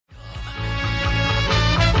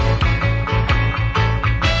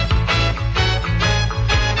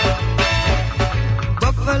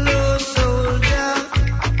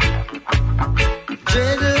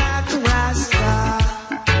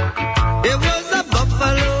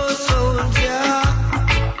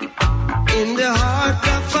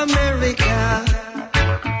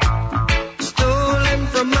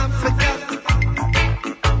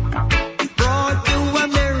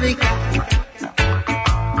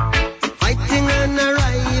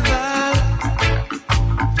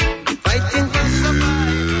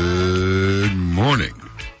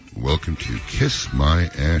Kiss My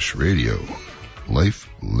Ash Radio. Life,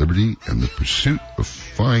 liberty, and the pursuit of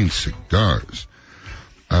fine cigars.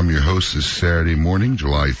 I'm your host this Saturday morning,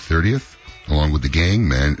 July 30th, along with the gang,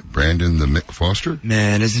 Brandon the Mick Foster.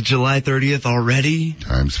 Man, is it July 30th already?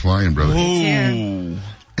 Time's flying, brother. Whoa. And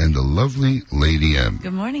the lovely Lady M.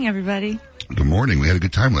 Good morning, everybody. Good morning. We had a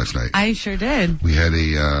good time last night. I sure did. We had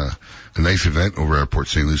a nice event over at our Port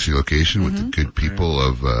St. Lucie location with the good people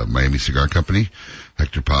of Miami Cigar Company,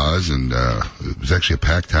 Hector Paz, and it was actually a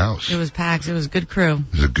packed house. It was packed. It was a good crew.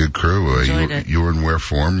 It was a good crew. You were in rare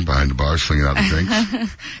form behind the bar slinging out the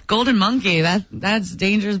drinks. Golden Monkey, that's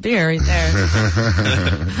dangerous beer right there.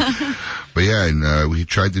 But yeah, and we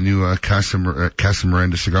tried the new Casa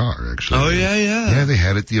Miranda cigar, actually. Oh, yeah. Yeah, they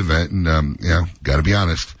had it at the event, and, gotta be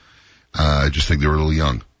honest, I just think they were a little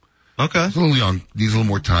young. Okay. It's a little young. Needs a little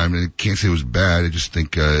more time, and I can't say it was bad. I just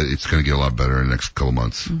think it's going to get a lot better in the next couple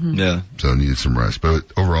months. Mm-hmm. Yeah. So it needed some rest.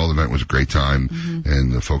 But overall, the event was a great time,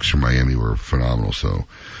 and the folks from Miami were phenomenal. So.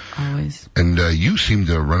 Always. And you seemed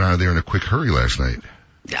to run out of there in a quick hurry last night.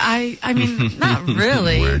 I mean, not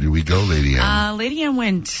really. Where did we go, Lady M? Lady M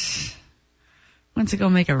went to go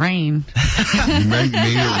make it rain. You made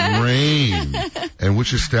it rain. And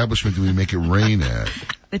which establishment do we make it rain at?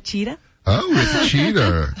 The Cheetah. Oh, the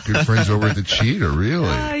Cheetah. Good friends over at the Cheetah, really?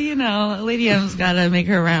 Lady M's got to make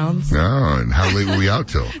her rounds. Oh, and how late were we out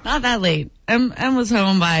till? Not that late. M was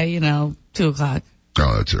home by, 2 o'clock.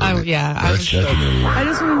 Oh, that's early. I just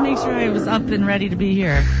wanted to make sure I was up and ready to be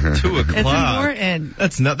here. 2 o'clock.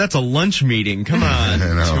 It's important. That's a lunch meeting. Come on.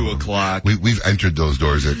 2 o'clock. We've entered those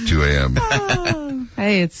doors at 2 a.m. Oh,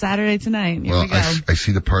 hey, it's Saturday tonight. Here we go. I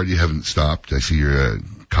see the party. You haven't stopped. I see your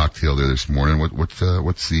cocktail there this morning. What's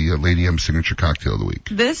the Lady M signature cocktail of the week?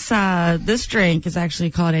 This drink is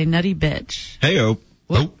actually called a Nutty Bitch. Hey-o.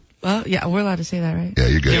 Oh. Well, yeah, we're allowed to say that, right? Yeah,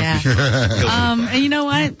 you're good. Yeah. And you know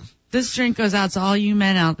what? This drink goes out to all you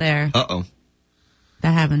men out there. Uh-oh.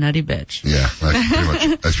 That have a nutty bitch. Yeah,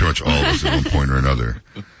 that's pretty much all of us at one point or another.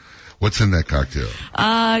 What's in that cocktail?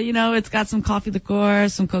 It's got some coffee liqueur,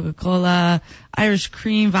 some Coca-Cola, Irish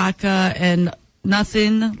cream, vodka, and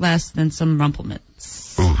nothing less than some Rumple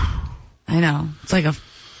Mints. Ooh. I know. It's like a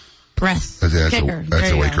breath kicker.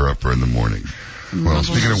 That's a waker-upper in the morning. Well,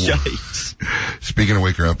 speaking of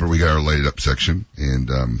waking up, we got our lighted up section, and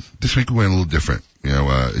this week we went a little different.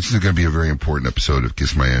 This is going to be a very important episode of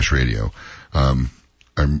Kiss My Ash Radio.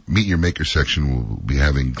 Our Meet Your Maker section will be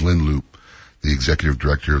having Glenn Loop, the executive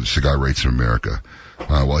director of the Cigar Rights of America.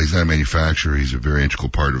 While he's not a manufacturer, he's a very integral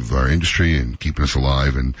part of our industry and keeping us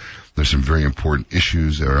alive, and there's some very important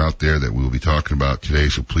issues that are out there that we'll be talking about today,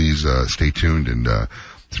 so please stay tuned, and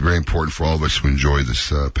it's very important for all of us to enjoy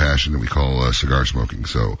this passion that we call cigar smoking.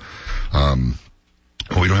 So,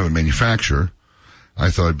 we don't have a manufacturer. I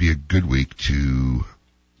thought it'd be a good week to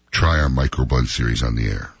try our micro blend series on the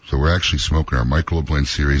air. So we're actually smoking our micro blend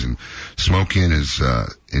series, and smoking is, for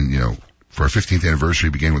our 15th anniversary,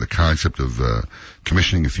 began with a concept of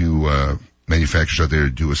commissioning a few manufacturers out there to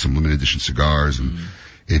do us some limited edition cigars, and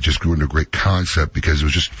it just grew into a great concept because it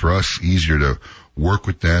was just for us easier to work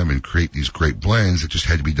with them and create these great blends that just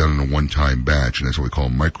had to be done in a one-time batch, and that's what we call a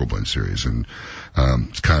microblend series. And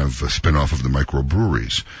it's kind of a spin-off of the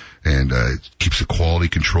microbreweries, and it keeps the quality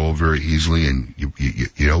control very easily, and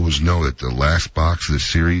you always know that the last box of this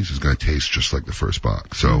series is going to taste just like the first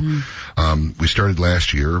box. So we started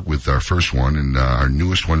last year with our first one, and our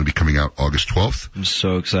newest one will be coming out August 12th. I'm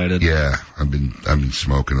so excited. Yeah, I've been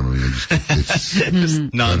smoking them. I mean, it's just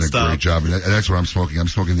nonstop. Done a great job, and that's what I'm smoking. I'm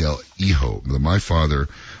smoking the El Hijo, My Father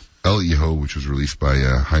El Hijo, which was released by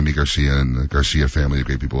Jaime Garcia and the Garcia family, the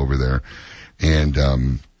great people over there.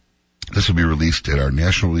 And this will be released at our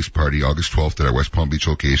national release party August 12th at our West Palm Beach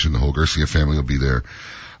location. The whole Garcia family will be there.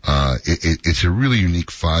 It's a really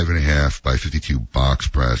unique 5.5 by 52 box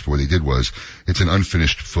press. But what they did was, it's an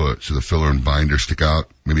unfinished foot, so the filler and binder stick out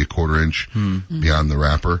maybe a 1/4 inch beyond the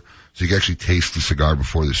wrapper. So you can actually taste the cigar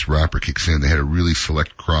before this wrapper kicks in. They had a really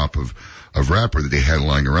select crop of wrapper that they had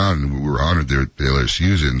lying around, and we were honored they let us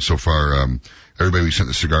use it. And so far, everybody we sent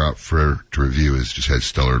the cigar out to review has just had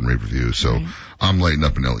stellar and rave reviews. So I'm lighting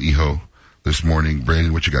up an El Hijo this morning.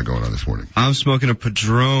 Brandon, what you got going on this morning? I'm smoking a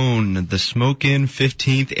Padron, the Smokin'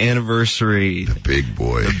 15th anniversary. The big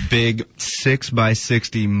boy. The big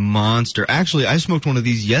 6x60 monster. Actually, I smoked one of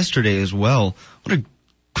these yesterday as well. What a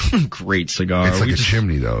great cigar. It's like a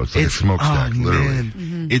chimney, though. It's like a smokestack, literally.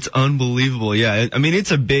 Man. It's unbelievable. Yeah, I mean,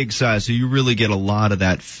 it's a big size, so you really get a lot of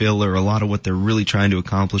that filler, a lot of what they're really trying to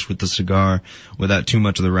accomplish with the cigar without too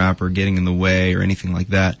much of the wrapper getting in the way or anything like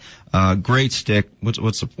that. Great stick.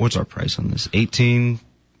 What's our price on this? 18?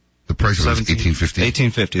 The price of it is $18.50.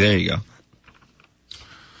 $18.50. There you go.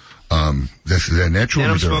 Is that natural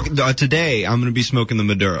And or I'm Maduro? smoking, today I'm going to be smoking the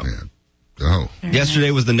Maduro. Yeah. Oh, Very Yesterday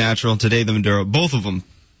nice. was the natural, today the Maduro. Both of them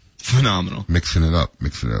phenomenal. mixing it up.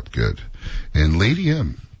 Good. And Lady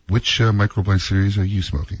M, which microblend series are you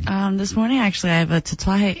smoking? This morning, actually, I have a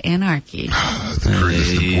Tatuaje Anarchy.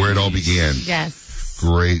 Where it all began. Yes.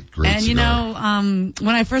 Great And, cigar.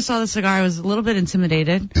 when I first saw the cigar, I was a little bit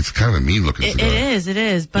intimidated. It's kind of a mean looking cigar. It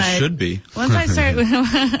is. But It should be. once I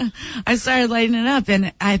started lighting it up,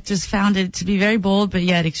 and I just found it to be very bold, but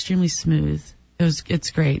yet extremely smooth. It's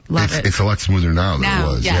great. Love it. It's a lot smoother now than it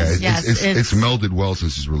was. Yes, yeah, yes, it's melded well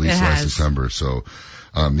since its release It last has. December. So,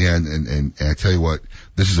 and I tell you what,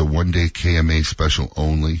 this is a one-day KMA special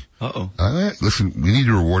only. Uh-oh. Listen, we need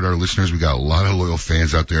to reward our listeners. We got a lot of loyal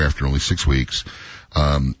fans out there after only 6 weeks.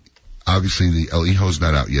 Obviously the El Hijo's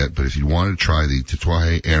not out yet, but if you want to try the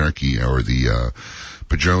Tatuaje Anarchy or the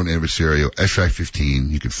Padron Aniversario SI15,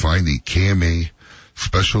 you can find the KMA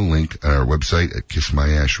special link on our website at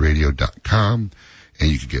kissmyashradio.com, and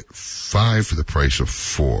you can get 5 for the price of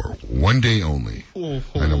 4. One day only.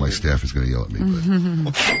 I know my staff is going to yell at me,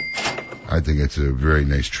 but I think it's a very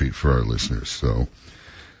nice treat for our listeners. So,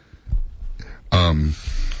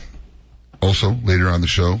 also, later on the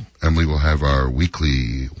show, Emily will have our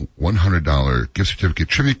weekly $100 gift certificate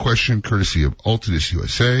trivia question courtesy of Altadis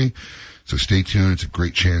USA. So stay tuned. It's a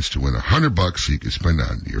great chance to win $100 so you can spend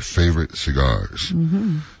on your favorite cigars.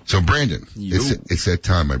 Mm-hmm. So Brandon, it's that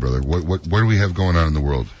time, my brother. What do we have going on in the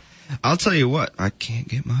world? I'll tell you what, I can't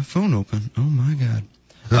get my phone open. Oh my God.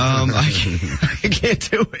 I can't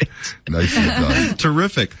do it. Nicely done.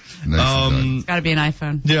 Terrific. Nicely done. It's got to be an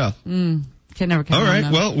iPhone. Yeah. Can never come All on right.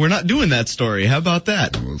 them. Well, we're not doing that story. How about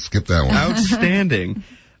that? We'll skip that one. Outstanding.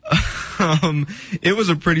 It was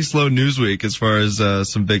a pretty slow news week as far as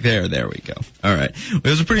some big there we go. All right. It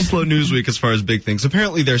was a pretty slow news week as far as big things.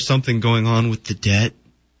 Apparently there's something going on with the debt.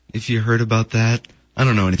 If you heard about that. I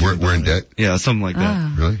don't know anything about We're in it. debt? Yeah, something like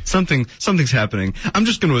that. Really? Something's happening. I'm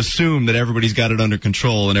just going to assume that everybody's got it under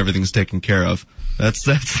control and everything's taken care of. That's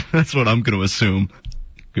what I'm going to assume.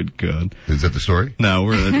 Good God. Is that the story? No,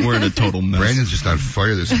 we're in a total mess. Brandon's just on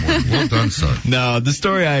fire this morning. Well done, son. No, the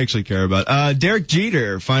story I actually care about. Derek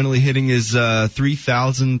Jeter finally hitting his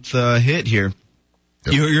 3,000th hit here.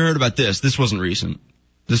 Yep. You heard about this. This wasn't recent.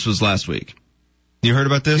 This was last week. You heard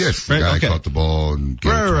about this? Yes, the guy caught the ball and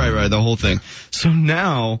gave it to him. Right, the whole thing. So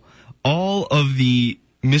now all of the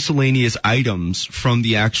miscellaneous items from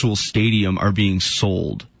the actual stadium are being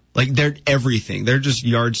sold. Like they're everything. They're just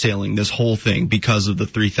yard sailing this whole thing because of the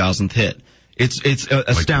 3,000th hit. It's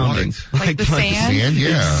astounding. Like the sand? Sand,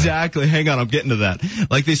 yeah. Exactly. Hang on, I'm getting to that.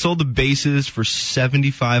 Like they sold the bases for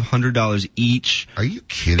 $7,500 each. Are you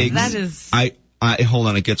kidding? That is... Hold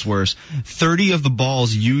on, it gets worse. 30 of the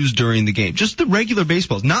balls used during the game. Just the regular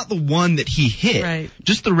baseballs, not the one that he hit. Right.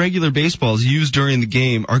 Just the regular baseballs used during the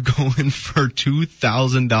game are going for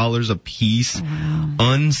 $2,000 a piece,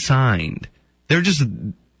 unsigned. They're just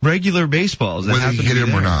regular baseballs. That Whether happen you to hit be them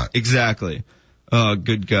or there. not. Exactly. Oh,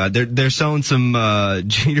 good God. They're selling some,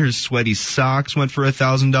 Jeter's sweaty socks went for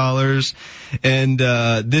 $1,000. And,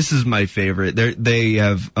 this is my favorite. They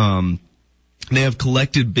have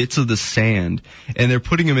collected bits of the sand and they're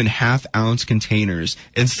putting them in half-ounce containers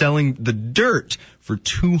and selling the dirt for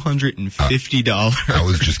 $250. I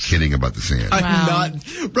was just kidding about the sand.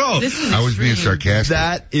 Bro. I was being sarcastic.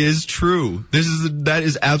 That is true. That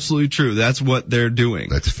is absolutely true. That's what they're doing.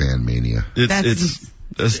 That's fan mania. It's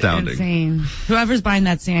astounding. Insane. Whoever's buying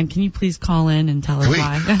that sand, can you please call in and tell us Wait,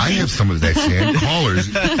 why? I have some of that sand.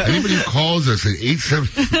 Callers, anybody who calls us at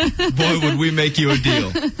 87. Boy, would we make you a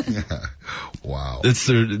deal. Wow. It's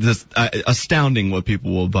astounding what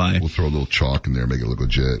people will buy. We'll throw a little chalk in there, make it look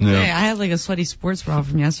legit. Yeah. Hey, I have like a sweaty sports bra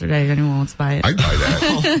from yesterday if anyone wants to buy it. I'd buy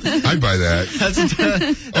that. I'd buy that.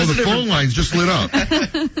 The phone lines just lit up.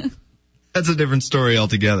 That's a different story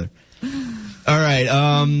altogether. All right,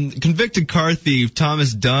 convicted car thief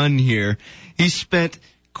Thomas Dunn here. He spent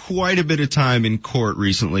quite a bit of time in court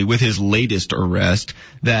recently with his latest arrest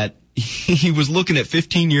that he was looking at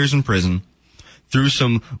 15 years in prison. Through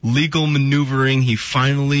some legal maneuvering, he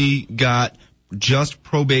finally got just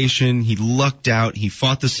probation. He lucked out. He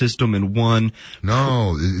fought the system and won.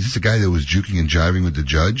 No, is this the guy that was juking and jiving with the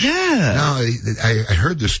judge? Yeah. No, I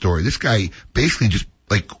heard this story. This guy basically just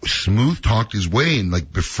smooth talked his way and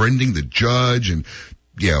befriending the judge, and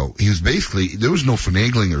he was basically, there was no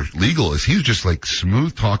finagling or legalist. He was just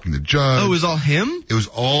smooth talking the judge. Oh, it was all him? It was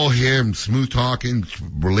all him, smooth talking,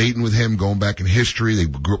 relating with him, going back in history. They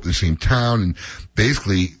grew up in the same town and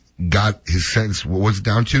basically got his sentence. What's it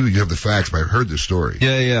down to? You have the facts, but I heard this story.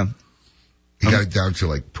 Yeah. He got it down to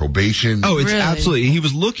like probation. Oh, it's Really? absolutely. He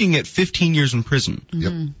was looking at 15 years in prison.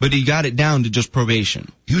 Yep. But he got it down to just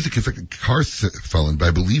probation. He was a convicted car felon, but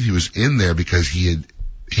I believe he was in there because he had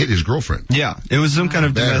hit his girlfriend. Yeah, it was some kind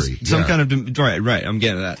of Battery, right. I'm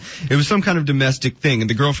getting that. It was some kind of domestic thing, and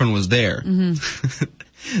the girlfriend was there.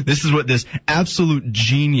 This is what this absolute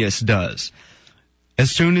genius does.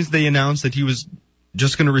 As soon as they announced that he was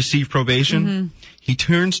just going to receive probation, he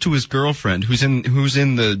turns to his girlfriend, who's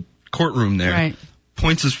in the courtroom there, Right.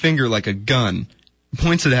 points his finger like a gun,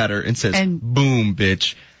 points it at her, and says, "Boom,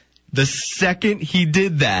 bitch." The second he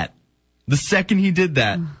did that,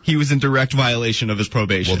 he was in direct violation of his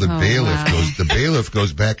probation. Well, the bailiff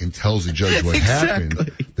goes back and tells the judge what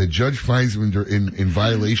happened. The judge finds him in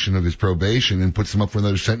violation of his probation and puts him up for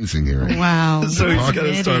another sentencing hearing. Wow. So he's got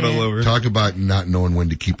to start all over. Talk about not knowing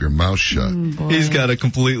when to keep your mouth shut. He's got to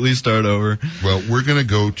completely start over. Well, we're going to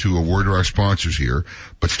go to a word of our sponsors here,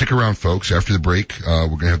 but stick around, folks. After the break, we're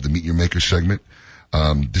going to have the Meet Your Maker segment.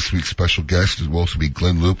 This week's special guest will also be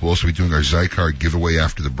Glenn Loop. We'll also be doing our Zycard giveaway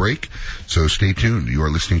after the break. So stay tuned. You are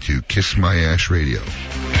listening to Kiss My Ash Radio.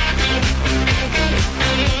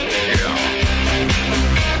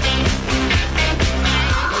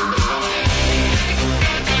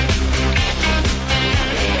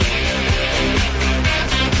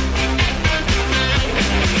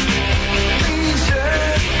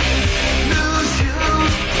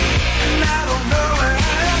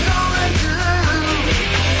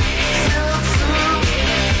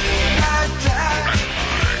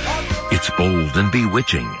 It's bold and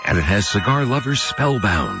bewitching, and it has cigar lovers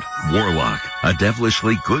spellbound. Warlock, a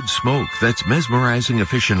devilishly good smoke that's mesmerizing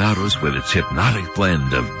aficionados with its hypnotic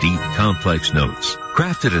blend of deep, complex notes.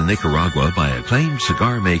 Crafted in Nicaragua by acclaimed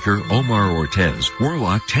cigar maker Omar Ortez,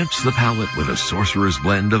 Warlock tempts the palate with a sorcerer's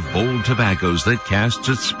blend of bold tobaccos that casts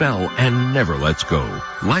its spell and never lets go.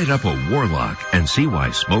 Light up a Warlock and see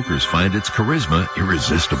why smokers find its charisma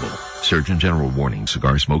irresistible. Surgeon General warning: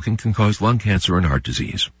 cigar smoking can cause lung cancer and heart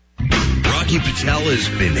disease. Rocky Patel has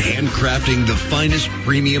been handcrafting the finest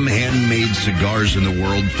premium handmade cigars in the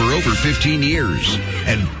world for over 15 years.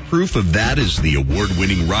 And proof of that is the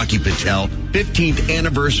award-winning Rocky Patel 15th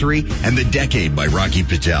Anniversary and the Decade by Rocky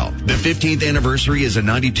Patel. The 15th Anniversary is a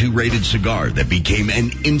 92 rated cigar that became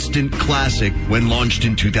an instant classic when launched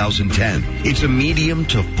in 2010. It's a medium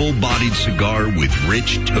to full-bodied cigar with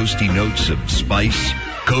rich, toasty notes of spice,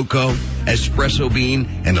 cocoa, espresso bean,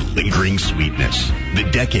 and a lingering sweetness. The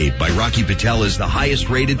Decade by Rocky Patel is the highest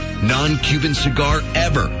rated non-Cuban cigar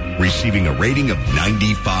ever, receiving a rating of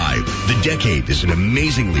 95. The Decade is an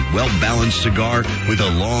amazingly well-balanced cigar with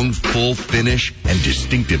a long, full finish and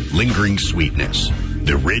distinctive lingering sweetness.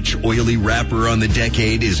 The rich, oily wrapper on the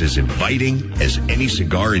Decade is as inviting as any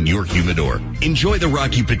cigar in your humidor. Enjoy the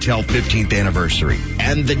Rocky Patel 15th Anniversary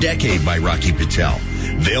and the Decade by Rocky Patel.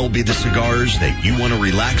 They'll be the cigars that you want to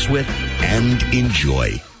relax with and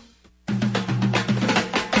enjoy.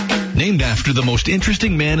 Named after the most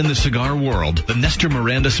interesting man in the cigar world, the Nestor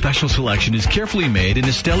Miranda Special Selection is carefully made in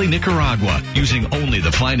Esteli, Nicaragua, using only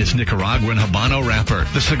the finest Nicaraguan Habano wrapper.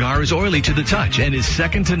 The cigar is oily to the touch and is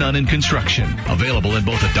second to none in construction. Available in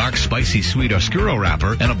both a dark, spicy, sweet Oscuro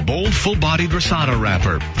wrapper and a bold, full-bodied Rosado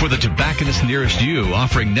wrapper. For the tobacconist nearest you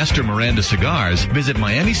offering Nestor Miranda cigars, visit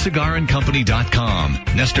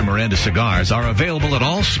MiamiCigarAndCompany.com. Nestor Miranda cigars are available at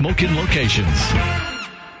all smoke-in locations.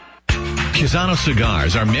 Quezano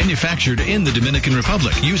cigars are manufactured in the Dominican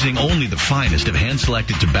Republic using only the finest of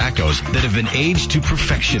hand-selected tobaccos that have been aged to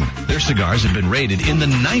perfection. Their cigars have been rated in the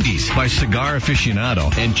 90s by Cigar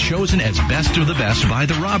Aficionado and chosen as best of the best by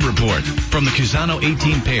the Rob Report. From the Quezano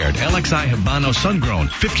 18-paired LXI Habano Sun-Grown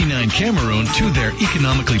 59 Cameroon to their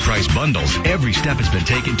economically priced bundles, every step has been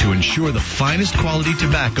taken to ensure the finest quality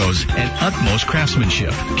tobaccos and utmost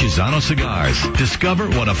craftsmanship. Quezano cigars. Discover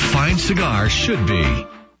what a fine cigar should be.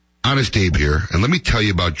 Honest Abe here, and let me tell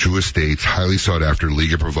you about Drew Estate's highly sought-after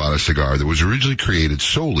Liga Privada cigar that was originally created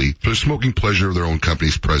solely for the smoking pleasure of their own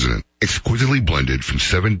company's president. Exquisitely blended from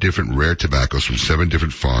 7 different rare tobaccos from 7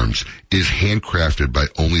 different farms, it is handcrafted by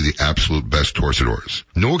only the absolute best torcedores.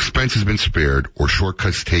 No expense has been spared or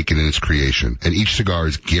shortcuts taken in its creation, and each cigar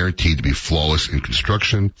is guaranteed to be flawless in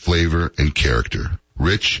construction, flavor, and character.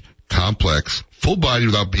 Rich, complex, full-bodied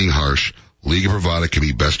without being harsh, Liga Privada can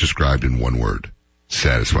be best described in one word: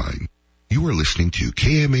 satisfying. You are listening to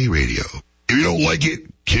KMA Radio. If you don't like it,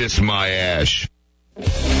 kiss my ash.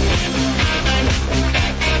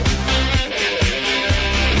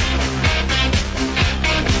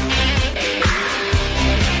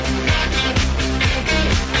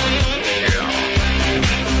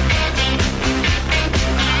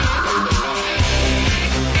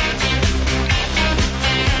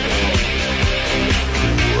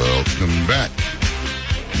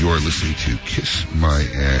 listening to Kiss My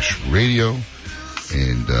Ash Radio,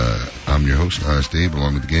 and I'm your host, Honest Dave,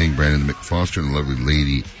 along with the gang, Brandon McFoster and the lovely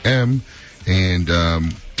Lady M.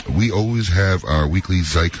 And we always have our weekly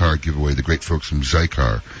Zycar giveaway. The great folks from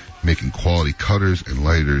Zycar making quality cutters and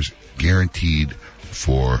lighters guaranteed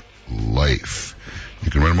for life.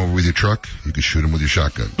 You can run them over with your truck. You can shoot them with your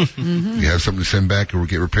shotgun. Mm-hmm. If you have something to send back or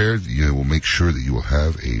get repaired, you will make sure that you will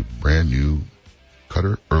have a brand new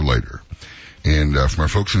cutter or lighter. And from our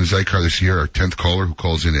folks in the Zycar this year, our 10th caller who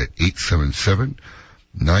calls in at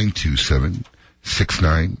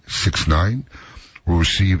 877-927-6969 will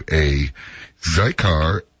receive a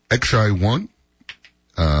Zycar XI1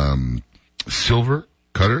 silver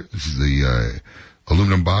cutter. This is the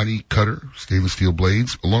aluminum body cutter, stainless steel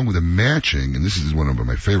blades, along with a matching, and this is one of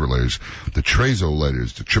my favorite lighters, the Trezo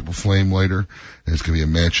lighters, the triple flame lighter, and it's going to be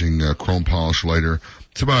a matching chrome polish lighter.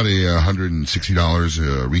 It's about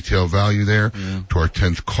 $160 retail value there to our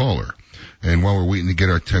 10th caller. And while we're waiting to get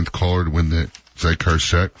our 10th caller to win the Zycar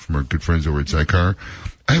set from our good friends over at Zycar,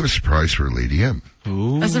 I have a surprise for Lady M.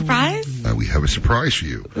 Ooh. A surprise? We have a surprise for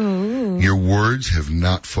you. Ooh. Your words have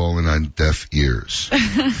not fallen on deaf ears.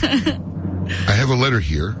 I have a letter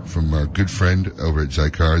here from our good friend over at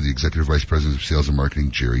Zycar, the Executive Vice President of Sales and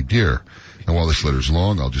Marketing, Jerry Deere. And while this letter is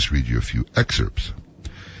long, I'll just read you a few excerpts.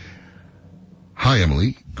 Hi,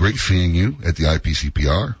 Emily. Great seeing you at the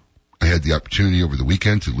IPCPR. I had the opportunity over the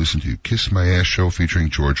weekend to listen to Kiss My Ash show featuring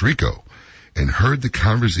George Rico and heard the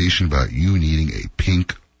conversation about you needing a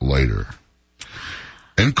pink lighter.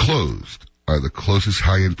 Enclosed are the closest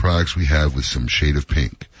high-end products we have with some shade of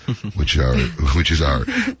pink, which is our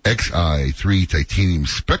XI3 titanium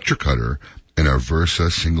Spectra cutter and our Versa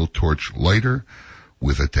single torch lighter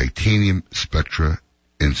with a titanium Spectra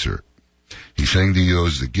insert. He's saying to you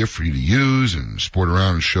those is a gift for you to use and sport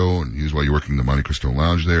around and show and use while you're working the Monte Cristo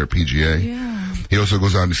Lounge there at PGA. Yeah. He also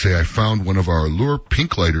goes on to say, I found one of our Allure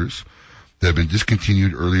pink lighters that have been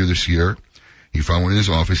discontinued earlier this year. He found one in his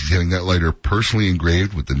office. He's having that lighter personally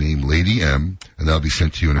engraved with the name Lady M, and that'll be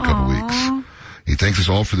sent to you in a couple weeks. He thanks us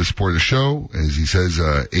all for the support of the show. As he says,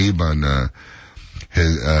 Abe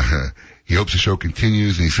he hopes the show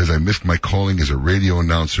continues, and he says, I missed my calling as a radio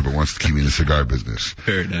announcer, but wants to keep me in the cigar business.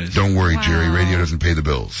 Very nice. Don't worry, Jerry. Radio doesn't pay the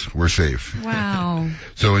bills. We're safe. Wow.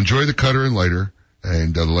 So enjoy the cutter and lighter,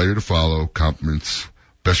 and the lighter to follow. Compliments.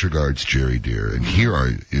 Best regards, Jerry Deere. And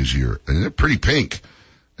is your, and they're pretty pink.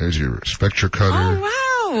 There's your Spectra cutter. Oh, wow.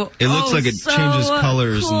 It looks like it changes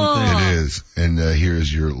colors cool. and things. It is. And here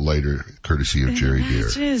is your lighter, courtesy of Jerry Deere.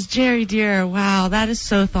 It is Jerry Deere. Wow, that is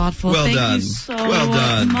so thoughtful. Well Thank done. you so Well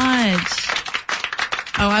done. much.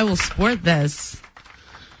 Oh, I will sport this.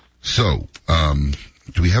 So,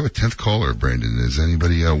 do we have a 10th caller, Brandon? Has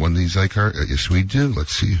anybody won these Zycar? Yes, we do.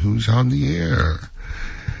 Let's see who's on the air.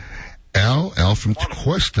 Al from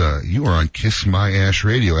Tequesta. You are on Kiss My Ash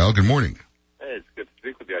Radio. Al, good morning. Hey, it's good to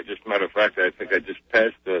speak with you. Matter of fact, I think I just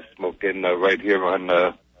passed smoking right here on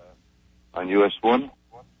US 1.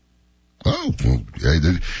 Oh, well,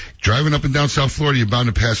 driving up and down South Florida, you're bound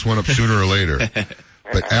to pass one up sooner or later.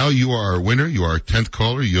 But Al, you are our winner. You are our 10th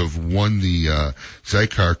caller. You have won the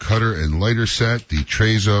Zycar cutter and lighter set, the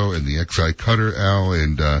Trezo and the XI cutter, Al,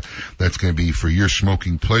 and that's going to be for your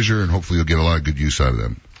smoking pleasure, and hopefully you'll get a lot of good use out of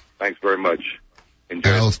them. Thanks very much.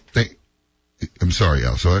 Enjoy. Al, I'm sorry,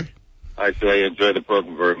 Al. Sorry? I say enjoy the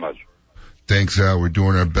program very much. Thanks, Al. We're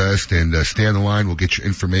doing our best, and stay on the line. We'll get your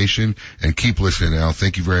information, and keep listening, Al.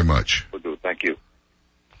 Thank you very much. Will do. Thank you.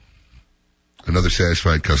 Another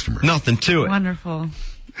satisfied customer. Nothing to it. Wonderful.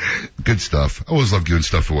 Good stuff. I always love giving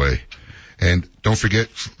stuff away. And don't forget,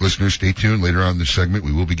 listeners, stay tuned. Later on in this segment,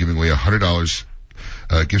 we will be giving away a $100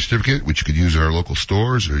 gift certificate, which you could use at our local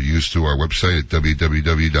stores or use through our website at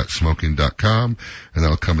www.smoking.com, and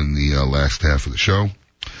that'll come in the last half of the show.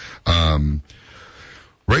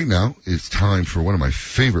 Right now, it's time for one of my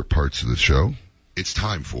favorite parts of the show. It's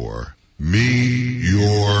time for Me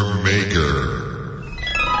Your Maker.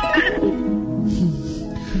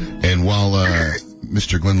 And while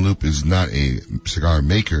Mr. Glenn Loop is not a cigar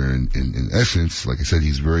maker in essence, like I said,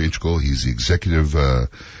 he's very integral. He's the executive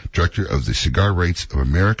director of the Cigar Rights of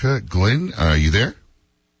America. Glenn, are you there?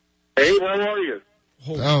 Hey, how are you?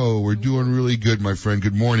 Oh, we're doing really good, my friend.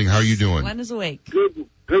 Good morning. How are you doing? Glenn is awake. Good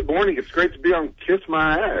morning. It's great to be on Kiss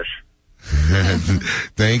My Ash.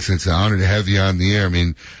 Thanks. It's an honor to have you on the air. I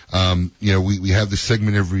mean, we have this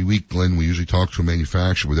segment every week, Glenn. We usually talk to a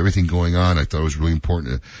manufacturer. With everything going on, I thought it was really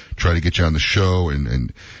important to try to get you on the show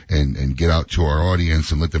and get out to our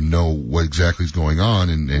audience and let them know what exactly is going on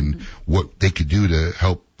and what they could do to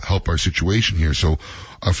help our situation here. So,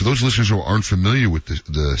 for those listeners who aren't familiar with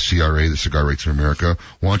the CRA, the Cigar Rights of America,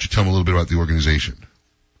 why don't you tell them a little bit about the organization?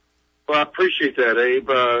 Well, I appreciate that, Abe.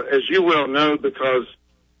 As you well know, because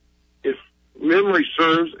if memory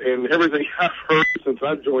serves, and everything I've heard since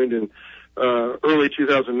I joined in early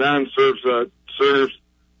 2009 serves,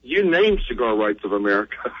 you named Cigar Rights of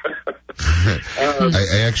America.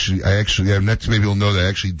 I actually, not too many people know that I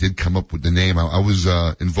actually did come up with the name. I was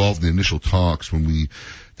involved in the initial talks when we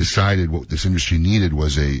decided what this industry needed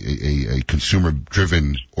was a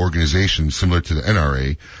consumer-driven organization similar to the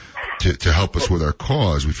NRA to help us with our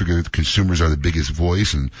cause. We figured the consumers are the biggest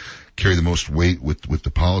voice and carry the most weight with the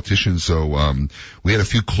politicians. So we had a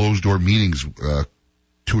few closed-door meetings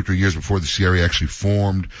 2 or 3 years before the CRA actually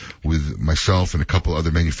formed with myself and a couple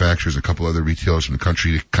other manufacturers, a couple other retailers in the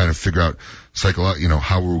country to kind of figure out,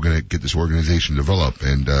 how we were going to get this organization developed.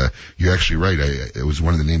 And you're actually right. It was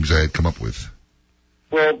one of the names I had come up with.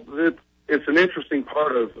 Well, it's an interesting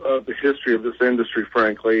part of the history of this industry,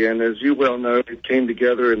 frankly. And as you well know, it came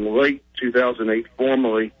together in late 2008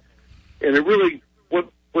 formally. And it really,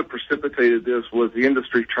 what precipitated this was the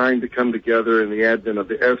industry trying to come together in the advent of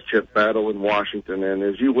the SCHIP battle in Washington. And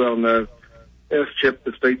as you well know, SCHIP,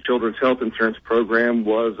 the State Children's Health Insurance Program,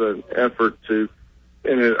 was an effort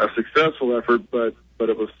a successful effort, but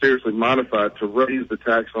it was seriously modified to raise the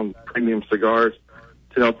tax on premium cigars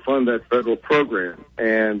to help fund that federal program.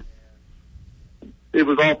 And it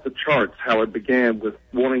was off the charts how it began with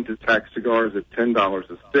wanting to tax cigars at $10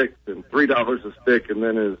 a stick, then $3 a stick, and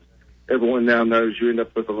then as everyone now knows, you end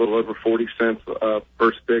up with a little over 40 cents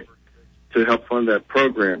per stick to help fund that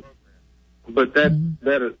program. But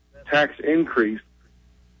that tax increase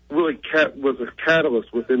really was a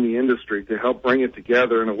catalyst within the industry to help bring it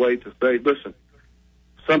together in a way to say, listen,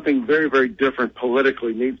 something very, very different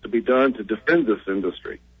politically needs to be done to defend this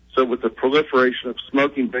industry. So with the proliferation of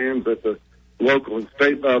smoking bans at the local and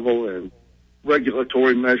state level and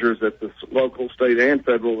regulatory measures at the local, state, and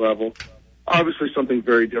federal level, obviously something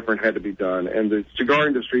very different had to be done. And the cigar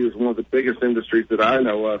industry is one of the biggest industries that I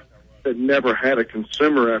know of that never had a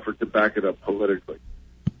consumer effort to back it up politically.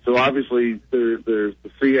 So obviously there's the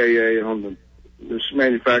CAA on the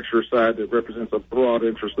manufacturer side that represents a broad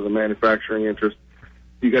interest of the manufacturing interest.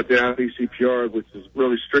 You got the IBCPR, which is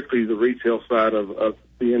really strictly the retail side of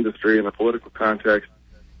the industry in a political context.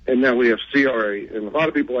 And now we have CRA. And a lot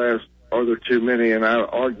of people ask, are there too many? And I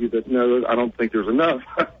argue that no, I don't think there's enough.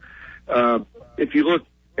 If you look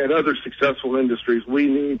at other successful industries, we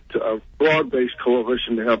need a broad-based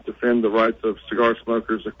coalition to help defend the rights of cigar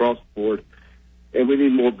smokers across the board. And we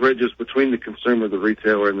need more bridges between the consumer, the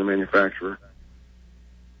retailer, and the manufacturer.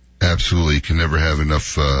 Absolutely. You can never have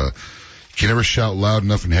enough, you can never shout loud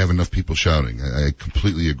enough and have enough people shouting. I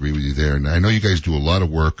completely agree with you there. And I know you guys do a lot of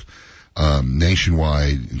work,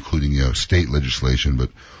 nationwide, including, state legislation, but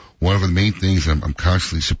one of the main things, and I'm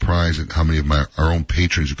constantly surprised at how many of our own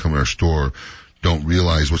patrons who come in our store don't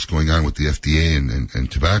realize what's going on with the FDA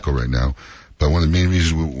and tobacco right now. But one of the main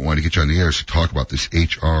reasons we want to get you on the air is to talk about this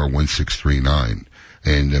HR 1639.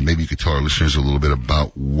 And maybe you could tell our listeners a little bit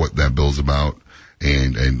about what that bill's about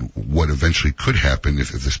and what eventually could happen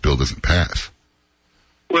if this bill doesn't pass.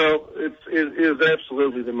 Well, it is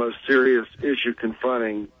absolutely the most serious issue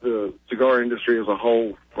confronting the cigar industry as a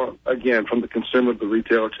whole, from the consumer, the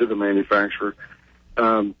retailer, to the manufacturer.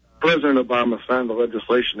 President Obama signed the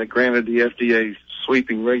legislation that granted the FDA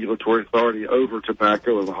sweeping regulatory authority over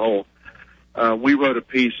tobacco as a whole. We wrote a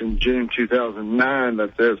piece in June 2009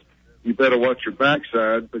 that says you better watch your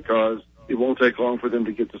backside because it won't take long for them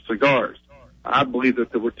to get to cigars. I believe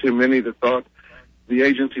that there were too many that thought the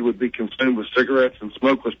agency would be consumed with cigarettes and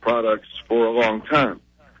smokeless products for a long time.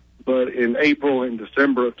 But in April and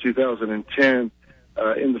December of 2010,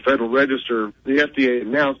 in the Federal Register, the FDA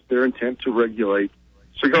announced their intent to regulate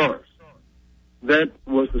cigars. That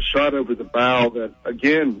was the shot over the bow that,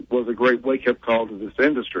 again, was a great wake-up call to this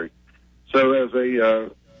industry. So as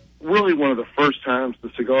really one of the first times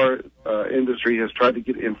the cigar industry has tried to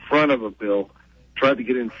get in front of a bill, tried to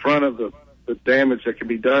get in front of the damage that can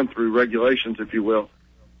be done through regulations, if you will,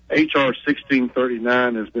 HR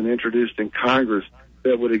 1639 has been introduced in Congress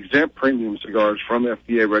that would exempt premium cigars from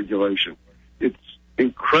FDA regulation. It's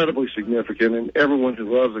incredibly significant, and everyone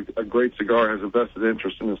who loves a great cigar has a vested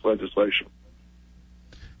interest in this legislation.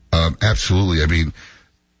 Absolutely. I mean,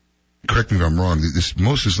 correct me if I'm wrong.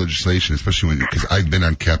 Most of this legislation, especially because I've been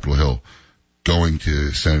on Capitol Hill, going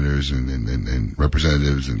to senators and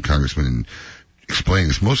representatives and congressmen and explaining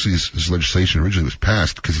this. Most of this legislation originally was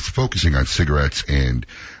passed because it's focusing on cigarettes and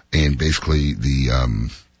basically the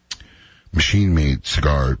machine-made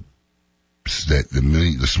cigar, that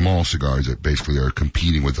the small cigars that basically are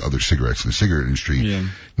competing with other cigarettes in the cigarette industry,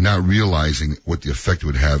 not realizing what the effect it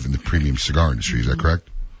would have in the premium cigar industry. Is that correct?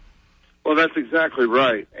 Well, that's exactly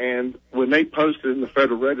right. And when they posted in the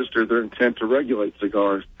Federal Register their intent to regulate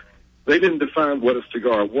cigars, they didn't define what a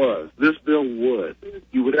cigar was. This bill would.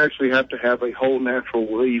 You would actually have to have a whole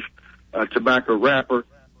natural leaf tobacco wrapper,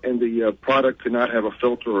 and the product could not have a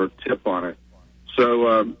filter or a tip on it.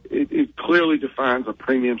 So it clearly defines a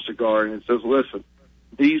premium cigar, and it says, listen,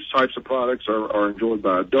 these types of products are enjoyed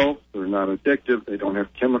by adults. They're not addictive. They don't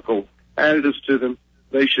have chemical additives to them.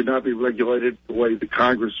 They should not be regulated the way the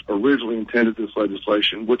Congress originally intended this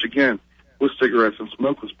legislation, which, again, was cigarettes and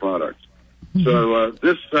smokeless products. Mm-hmm. So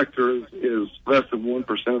this sector is less than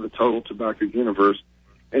 1% of the total tobacco universe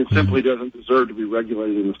and simply doesn't deserve to be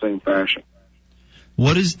regulated in the same fashion.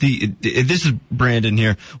 What is this is Brandon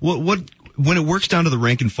here. What when it works down to the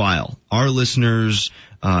rank and file, our listeners,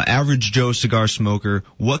 average Joe cigar smoker,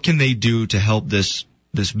 what can they do to help this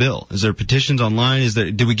bill? Is there petitions online?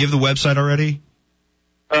 Did we give the website already?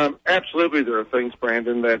 Absolutely, there are things,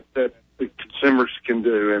 Brandon, that the consumers can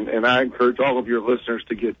do, and I encourage all of your listeners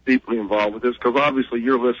to get deeply involved with this, because obviously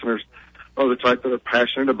your listeners are the type that are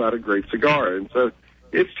passionate about a great cigar, and so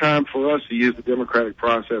it's time for us to use the democratic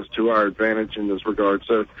process to our advantage in this regard.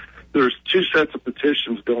 So there's 2 sets of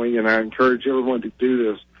petitions going, and I encourage everyone to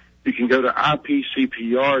do this. You can go to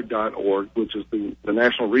IPCPR.org, which is the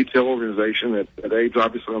national retail organization that Abe's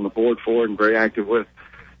obviously on the board for and very active with.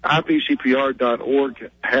 IPCPR.org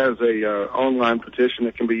has a online petition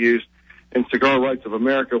that can be used. And Cigar Rights of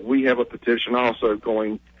America, we have a petition also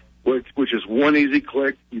going, which is one easy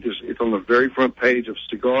click. It's on the very front page of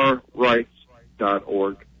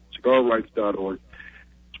cigarrights.org, cigarrights.org.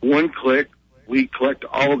 It's one click. We collect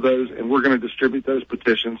all of those, and we're going to distribute those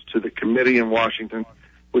petitions to the committee in Washington,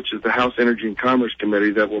 which is the House Energy and Commerce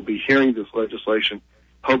Committee, that will be hearing this legislation,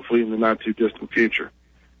 hopefully in the not-too-distant future.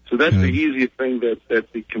 So that's the easiest thing that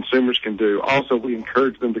the consumers can do. Also, we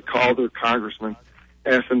encourage them to call their congressman,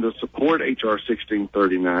 ask them to support H.R.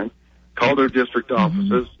 1639, call their district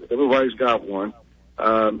offices. Everybody's got one.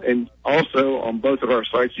 And also, on both of our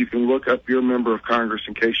sites, you can look up your member of Congress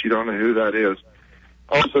in case you don't know who that is.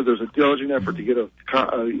 Also, there's a diligent effort to get a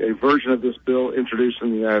version of this bill introduced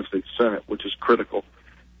in the United States Senate, which is critical.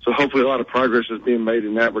 So hopefully a lot of progress is being made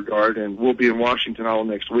in that regard, and we'll be in Washington all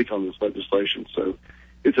next week on this legislation. So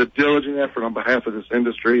it's a diligent effort on behalf of this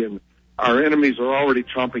industry, and our enemies are already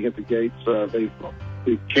chomping at the gates. The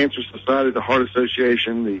Cancer Society, the Heart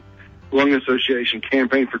Association, the Lung Association,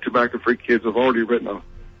 Campaign for Tobacco-Free Kids have already written a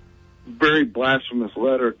very blasphemous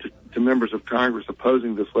letter to members of Congress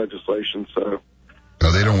opposing this legislation. So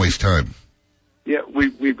they don't waste time. Yeah,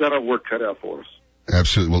 we've got our work cut out for us.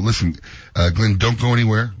 Absolutely. Well, listen, Glenn, don't go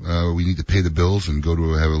anywhere. We need to pay the bills and go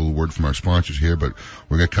to have a little word from our sponsors here, but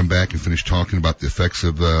we're going to come back and finish talking about the effects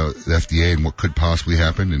of the FDA and what could possibly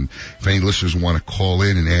happen. And if any listeners want to call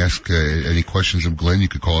in and ask any questions of Glenn, you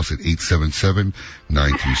could call us at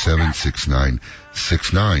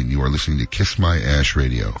 877-927-6969. You are listening to Kiss My Ash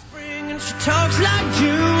Radio. She talks like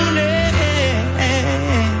Julie.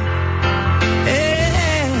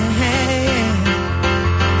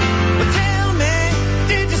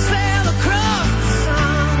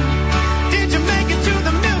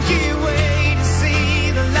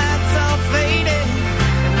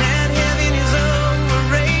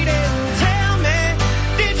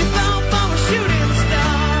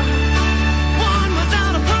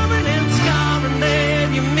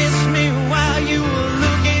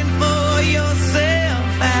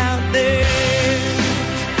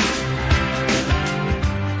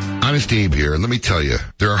 Honest Abe here, and let me tell you,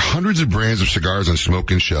 there are hundreds of brands of cigars on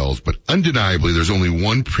smoking shelves, but undeniably there's only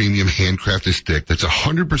one premium handcrafted stick that's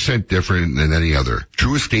 100% different than any other.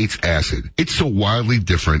 True Estates Acid. It's so wildly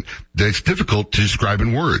different that it's difficult to describe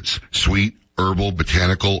in words. Sweet, herbal,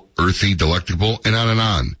 botanical, earthy, delectable, and on and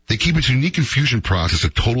on. They keep its unique infusion process a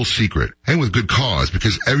total secret, and with good cause,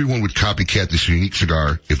 because everyone would copycat this unique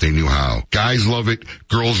cigar if they knew how. Guys love it,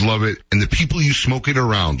 girls love it, and the people you smoke it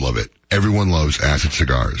around love it. Everyone loves Acid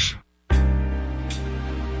cigars.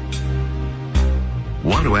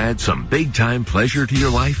 Want to add some big-time pleasure to your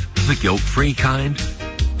life? The guilt-free kind?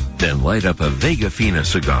 Then light up a Vega Fina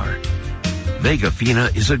cigar. Vega Fina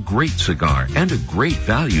is a great cigar and a great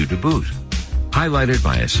value to boot. Highlighted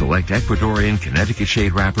by a select Ecuadorian Connecticut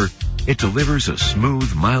shade wrapper, it delivers a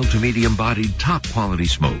smooth, mild to medium-bodied, top-quality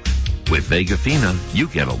smoke. With Vega Fina, you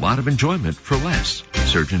get a lot of enjoyment for less.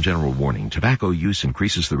 Surgeon General warning, tobacco use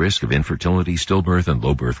increases the risk of infertility, stillbirth, and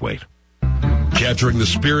low birth weight. Capturing the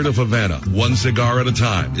spirit of Havana, one cigar at a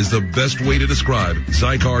time, is the best way to describe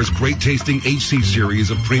Zykar's great-tasting HC series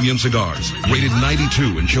of premium cigars. Rated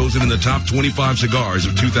 92 and chosen in the top 25 cigars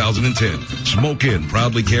of 2010. Smoke Inn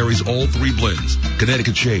proudly carries all three blends,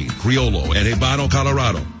 Connecticut Shade, Criollo, and Habano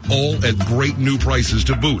Colorado, all at great new prices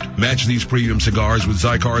to boot. Match these premium cigars with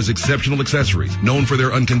Zykar's exceptional accessories, known for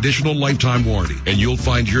their unconditional lifetime warranty, and you'll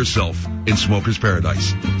find yourself in smoker's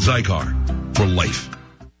paradise. Zykar, for life.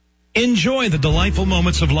 Enjoy the delightful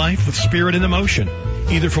moments of life with spirit and emotion,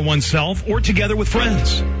 either for oneself or together with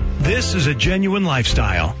friends. This is a genuine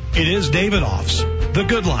lifestyle. It is Davidoff's, the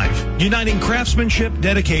good life. Uniting craftsmanship,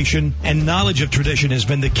 dedication, and knowledge of tradition has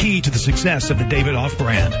been the key to the success of the Davidoff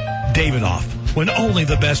brand. Davidoff, when only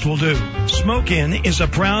the best will do. Smoke Inn is a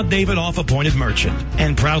proud Davidoff appointed merchant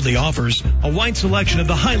and proudly offers a wide selection of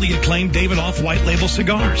the highly acclaimed Davidoff white label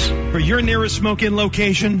cigars. For your nearest Smoke Inn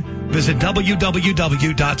location, visit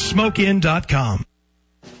www.smokeinn.com.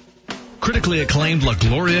 Critically acclaimed La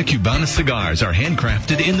Gloria Cubana cigars are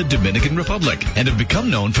handcrafted in the Dominican Republic and have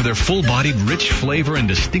become known for their full-bodied, rich flavor and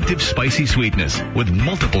distinctive spicy sweetness. With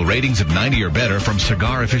multiple ratings of 90 or better from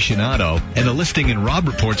Cigar Aficionado and a listing in Robb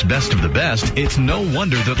Report's Best of the Best, it's no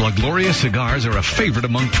wonder that La Gloria cigars are a favorite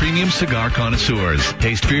among premium cigar connoisseurs.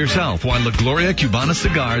 Taste for yourself why La Gloria Cubana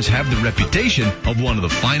cigars have the reputation of one of the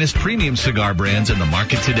finest premium cigar brands in the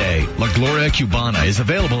market today. La Gloria Cubana is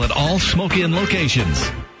available at all Smoke Inn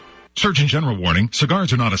locations. Surgeon General warning,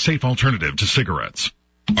 cigars are not a safe alternative to cigarettes.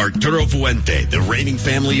 Arturo Fuente, the reigning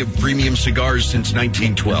family of premium cigars since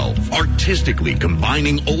 1912, artistically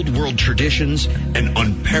combining old world traditions and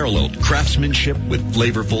unparalleled craftsmanship with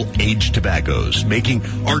flavorful aged tobaccos, making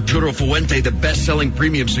Arturo Fuente the best-selling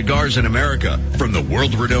premium cigars in America. From the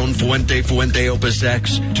world-renowned Fuente Opus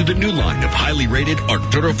X to the new line of highly rated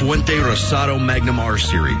Arturo Fuente Rosado Magnum R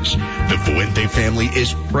Series, the Fuente family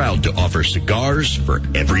is proud to offer cigars for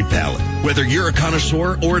every palate. Whether you're a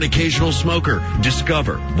connoisseur or an occasional smoker,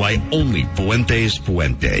 discover why only Fuente's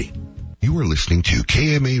Fuente. You are listening to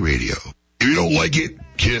KMA Radio. If you don't like it,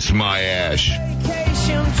 kiss my ash.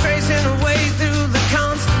 Tracing her way through the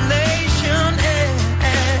constellation.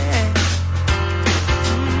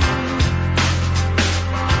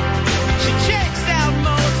 She checks out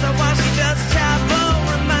Mozart while she does chapel.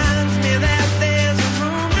 Reminds me that there's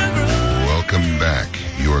room to grow. Welcome back.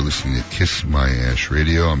 You are listening to Kiss My Ash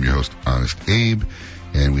Radio. I'm your host, Honest Abe,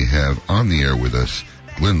 and we have on the air with us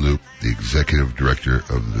Glenn Loop, the Executive Director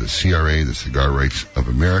of the CRA, the Cigar Rights of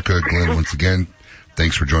America. Glenn, once again,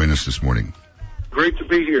 thanks for joining us this morning. Great to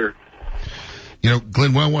be here. You know,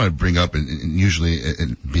 Glenn, what I want to bring up, and usually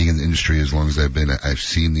being in the industry as long as I've been, I've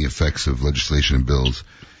seen the effects of legislation and bills.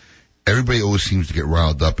 Everybody always seems to get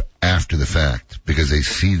riled up after the fact because they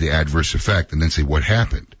see the adverse effect and then say, what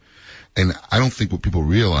happened? And I don't think what people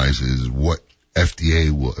realize is what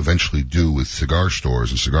FDA will eventually do with cigar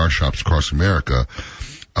stores and cigar shops across America,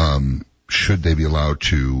 should they be allowed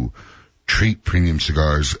to treat premium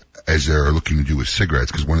cigars as they're looking to do with cigarettes,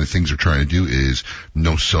 because one of the things they're trying to do is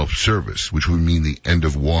no self-service, which would mean the end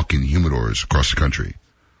of walk-in humidors across the country.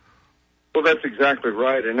 Well, that's exactly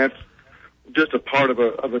right, and that's just a part of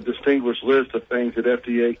a distinguished list of things that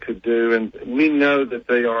FDA could do, and we know that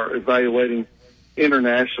they are evaluating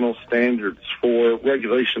international standards for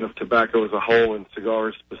regulation of tobacco as a whole and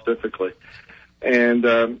cigars specifically. And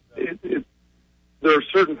there are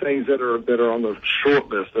certain things that are on the short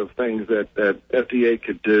list of things that FDA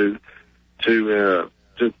could do to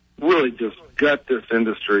really just gut this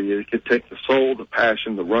industry. It could take the soul, the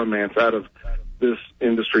passion, the romance out of this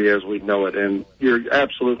industry as we know it. And you're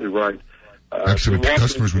absolutely right.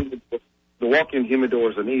 The walk-in humidor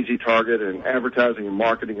is an easy target, and advertising and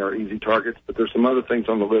marketing are easy targets, but there's some other things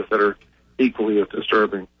on the list that are equally as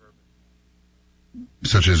disturbing.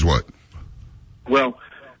 Such as what? Well,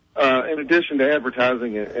 in addition to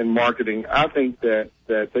advertising and marketing, I think that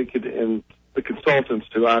they could, and the consultants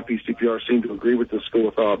to IPCPR seem to agree with this school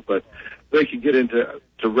of thought, but they could get into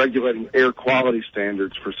regulating air quality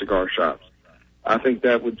standards for cigar shops. I think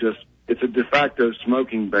that would it's a de facto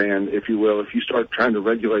smoking ban, if you will, if you start trying to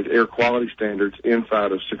regulate air quality standards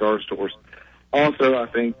inside of cigar stores. Also, I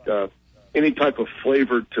think any type of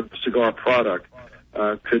flavored cigar product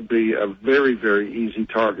could be a very, very easy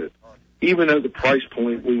target. Even though the price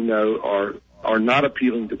point we know are not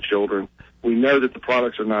appealing to children, we know that the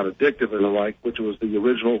products are not addictive and the like, which was the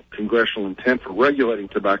original congressional intent for regulating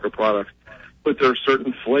tobacco products. But there are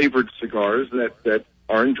certain flavored cigars that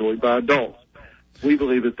are enjoyed by adults. We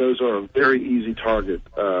believe that those are a very easy target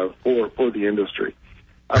for the industry.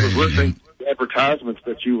 I was listening to the advertisements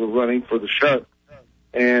that you were running for the show,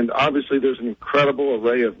 and obviously there's an incredible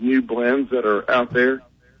array of new blends that are out there.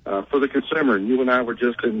 for the consumer. And you and I were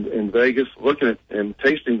just in Vegas looking at and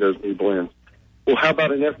tasting those new blends. Well, how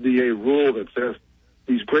about an FDA rule that says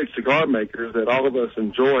these great cigar makers that all of us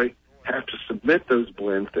enjoy have to submit those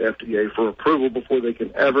blends to FDA for approval before they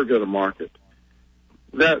can ever go to market?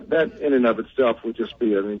 That in and of itself would just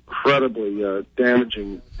be an incredibly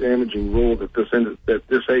damaging rule that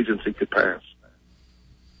this agency could pass.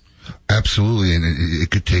 Absolutely, and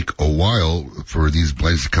it could take a while for these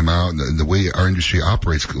blends to come out, and the way our industry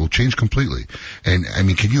operates will change completely. And, I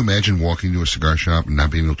mean, can you imagine walking into a cigar shop and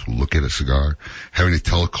not being able to look at a cigar, having to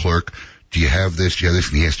tell a clerk, do you have this, do you have this,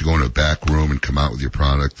 and he has to go in a back room and come out with your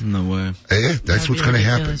product? No way. Yeah, that's what's going to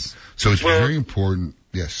happen. So it's very important.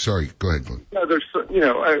 Yes, sorry, go ahead, Glenn. No, there's,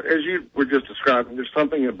 as you were just describing, there's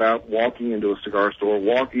something about walking into a cigar store,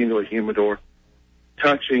 walking into a humidor,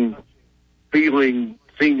 touching, feeling,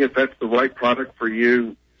 seeing if that's the right product for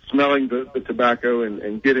you, smelling the tobacco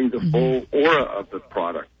and getting the full aura of the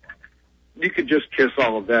product. You could just kiss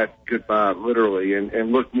all of that goodbye, literally,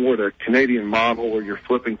 and look more at a Canadian model where you're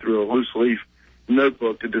flipping through a loose leaf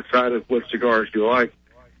notebook to decide what cigars you like.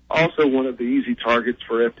 Also, one of the easy targets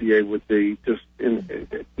for FDA would be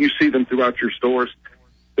you see them throughout your stores,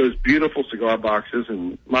 those beautiful cigar boxes,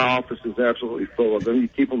 and my office is absolutely full of them. You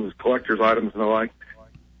keep them as collector's items and the like.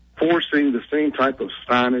 Forcing the same type of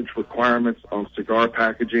signage requirements on cigar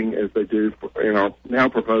packaging as they do, now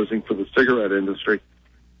proposing for the cigarette industry,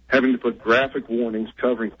 having to put graphic warnings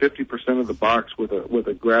covering 50% of the box with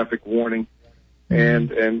a graphic warning,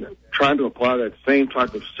 and trying to apply that same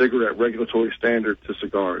type of cigarette regulatory standard to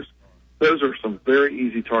cigars. Those are some very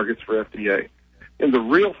easy targets for FDA. And the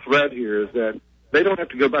real threat here is that they don't have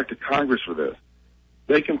to go back to Congress for this.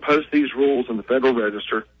 They can post these rules in the Federal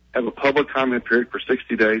Register, have a public comment period for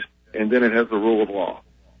 60 days, and then it has the rule of law.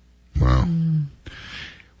 Wow.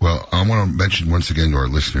 Well, I want to mention once again to our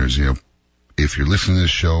listeners, if you're listening to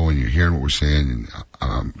this show and you're hearing what we're saying, and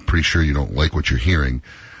I'm pretty sure you don't like what you're hearing,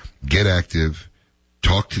 get active.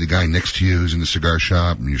 Talk to the guy next to you who's in the cigar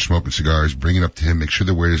shop and you're smoking cigars. Bring it up to him. Make sure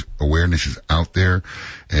the awareness is out there.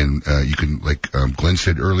 And you can, like Glenn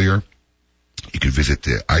said earlier, you can visit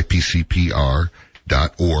the ipcpr.org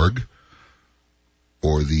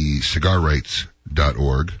or the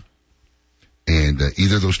cigarrights.org. And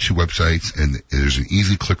either of those two websites, and there's an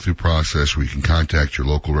easy click-through process where you can contact your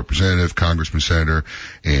local representative, congressman, senator,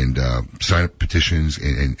 and sign up petitions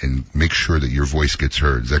and make sure that your voice gets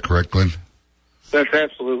heard. Is that correct, Glenn? That's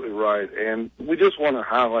absolutely right. And we just want to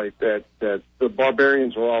highlight that the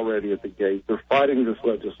barbarians are already at the gate. They're fighting this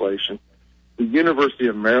legislation. The University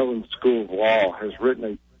of Maryland School of Law has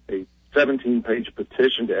written a 17-page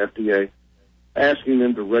petition to FDA asking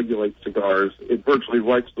them to regulate cigars. It virtually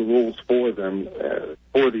writes the rules for them,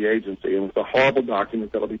 for the agency. And it's a horrible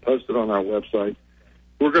document that will be posted on our website.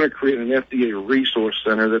 We're going to create an FDA resource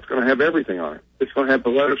center that's going to have everything on it. It's going to have the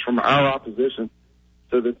letters from our opposition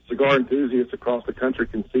so that cigar enthusiasts across the country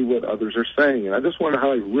can see what others are saying. And I just want to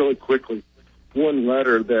highlight really quickly one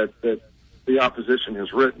letter that the opposition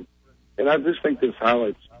has written. And I just think this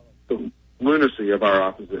highlights the lunacy of our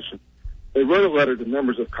opposition. They wrote a letter to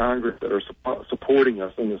members of Congress that are supporting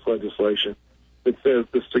us in this legislation that says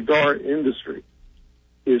the cigar industry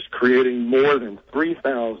is creating more than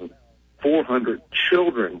 3,400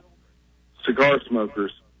 children cigar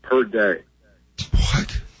smokers per day.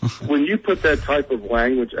 What? When you put that type of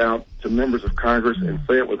language out to members of Congress and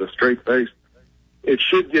say it with a straight face, it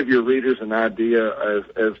should give your readers an idea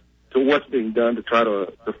as to what's being done to try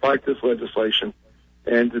to fight this legislation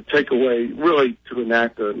and to take away, really to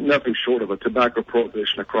enact nothing short of a tobacco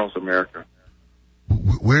prohibition across America.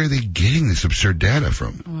 Where are they getting this absurd data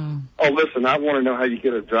from? Wow. Oh, listen, I want to know how you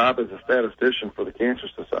get a job as a statistician for the Cancer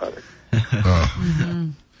Society.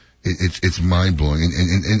 It's mind-blowing. And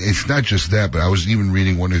it's not just that, but I was even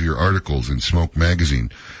reading one of your articles in Smoke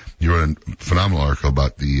Magazine. You wrote a phenomenal article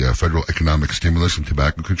about the federal economic stimulus and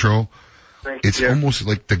tobacco control. It's almost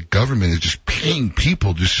like the government is just paying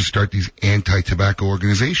people just to start these anti-tobacco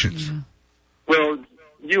organizations. Yeah. Well,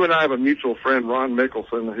 you and I have a mutual friend, Ron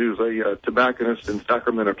Mickelson, who's a tobacconist in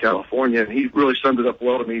Sacramento, California, and he really summed it up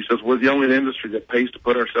well to me. He says, we're the only industry that pays to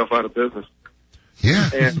put ourselves out of business. Yeah.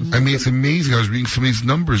 And, I mean, it's amazing. I was reading some of these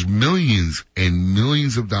numbers, millions and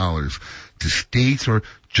millions of dollars to states or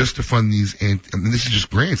just to fund these. And this is just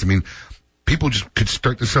grants. I mean, people just could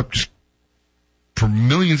start this up just for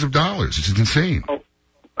millions of dollars. It's insane.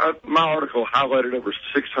 My article highlighted over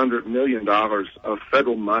 $600 million of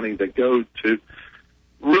federal money that go to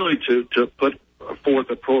really to put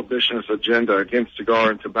forth a prohibitionist agenda against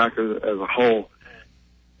cigar and tobacco as a whole.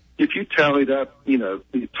 If you tallied up,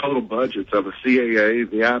 the total budgets of the CAA,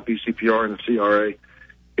 the IPCPR, and the CRA,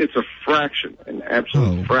 it's a fraction, an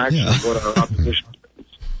absolute fraction of what our opposition spends.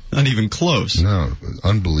 Not even close. No,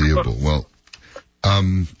 unbelievable. Well,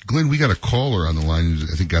 Glenn, we got a caller on the line who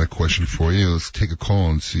I think got a question for you. Let's take a call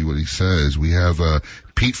and see what he says. We have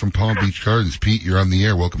Pete from Palm Beach Gardens. Pete, you're on the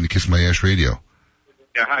air. Welcome to Kiss My Ash Radio.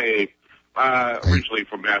 Yeah, hi, Abe. Originally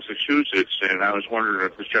from Massachusetts, and I was wondering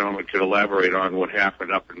if this gentleman could elaborate on what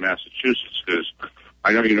happened up in Massachusetts, because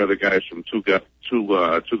I know you know the guys from Two Guys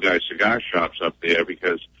Cigar Shops up there,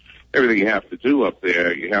 because everything you have to do up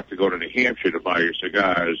there, you have to go to New Hampshire to buy your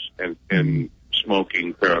cigars and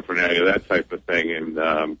smoking paraphernalia, that type of thing. And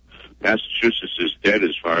Massachusetts is dead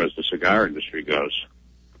as far as the cigar industry goes.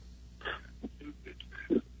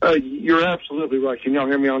 You're absolutely right. Can y'all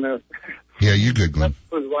hear me on that? Yeah, you're good, Glenn.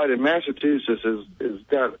 Absolutely right. And Massachusetts has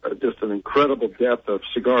got just an incredible depth of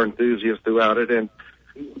cigar enthusiasts throughout it. And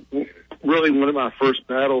really one of my first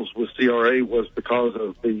battles with CRA was because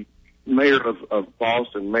of the mayor of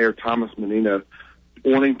Boston, Mayor Thomas Menino,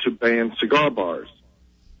 wanting to ban cigar bars.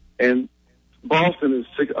 And Boston is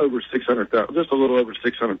over 600,000, just a little over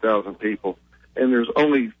 600,000 people. And there's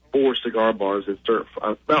only 4 cigar bars that serve,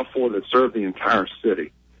 about 4 that serve the entire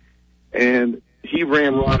city. And he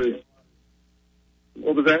ramrodded.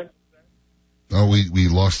 What was that? Oh, we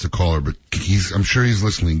lost the caller, but I'm sure he's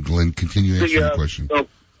listening. Glenn, continue answering the question. So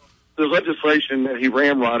the legislation that he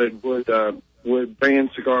ramrodded would ban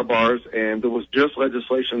cigar bars, and there was just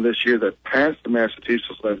legislation this year that passed the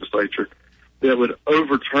Massachusetts legislature that would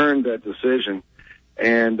overturn that decision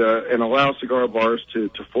and allow cigar bars to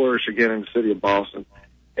flourish again in the city of Boston.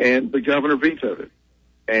 And the governor vetoed it.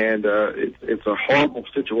 And it's a horrible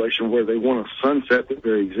situation where they want to sunset the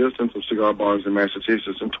very existence of cigar bars in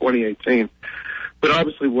Massachusetts in 2018. But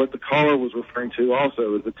obviously what the caller was referring to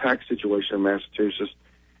also is the tax situation in Massachusetts.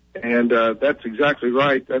 And that's exactly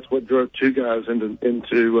right. That's what drove Two Guys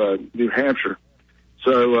into New Hampshire.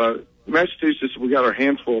 So Massachusetts, we got our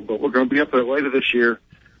hands full, but we're going to be up there later this year.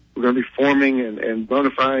 We're going to be forming and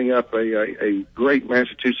bona fiding up a great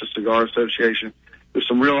Massachusetts Cigar Association. There's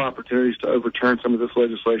some real opportunities to overturn some of this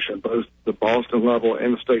legislation at both the Boston level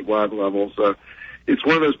and the statewide level. So it's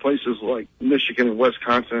one of those places like Michigan and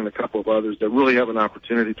Wisconsin and a couple of others that really have an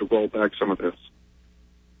opportunity to roll back some of this.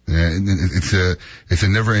 Yeah, it's a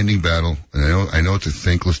never-ending battle, and I know it's a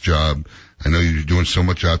thankless job. I know you're doing so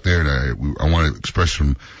much out there, and I want to express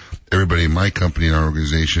from everybody in my company and our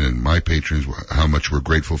organization and my patrons how much we're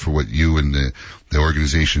grateful for what you and the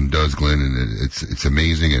organization does, Glenn, and it's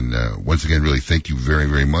amazing. And once again, really thank you very,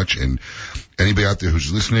 very much. And anybody out there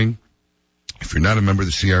who's listening, if you're not a member of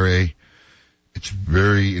the CRA, it's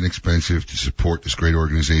very inexpensive to support this great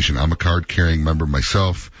organization. I'm a card-carrying member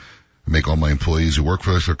myself. I make all my employees who work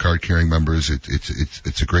for us are card-carrying members.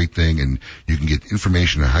 It's a great thing, and you can get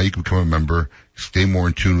information on how you can become a member, stay more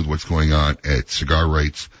in tune with what's going on at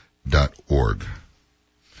cigarrights.org.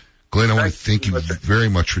 Glenn, I want to thank you very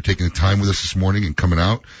much for taking the time with us this morning and coming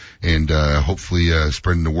out and hopefully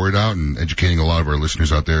spreading the word out and educating a lot of our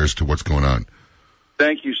listeners out there as to what's going on.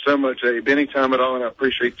 Thank you so much, Abe. Anytime at all, and I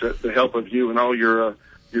appreciate the help of you and all your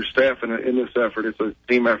staff in this effort. It's a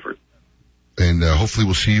team effort. And hopefully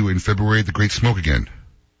we'll see you in February at the Great Smoke again.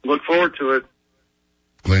 Look forward to it.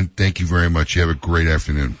 Glenn, thank you very much. You have a great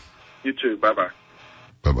afternoon. You too. Bye-bye.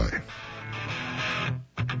 Bye-bye.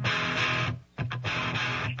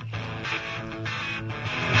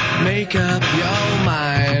 Make up your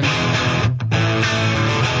mind.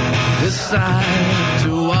 Decide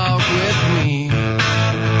to walk with me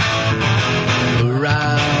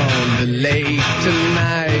around the lake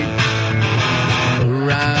tonight.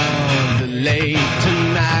 Around the lake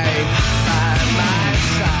tonight by my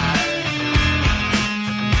side.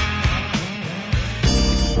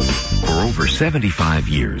 For over 75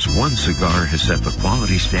 years, One Cigar has set the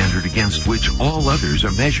quality standard against which all others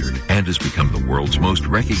are measured and has become the world's most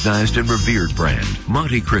recognized and revered brand,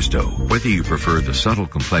 Monte Cristo. Whether you prefer the subtle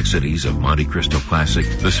complexities of Monte Cristo Classic,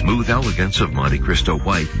 the smooth elegance of Monte Cristo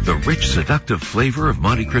White, the rich seductive flavor of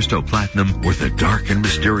Monte Cristo Platinum, or the dark and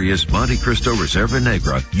mysterious Monte Cristo Reserva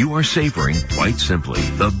Negra, you are savoring, quite simply,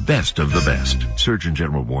 the best of the best. Surgeon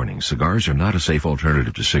General warning, cigars are not a safe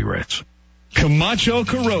alternative to cigarettes. Camacho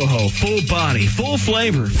Corojo, full body, full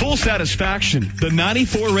flavor, full satisfaction. The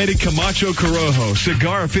 94 rated Camacho Corojo,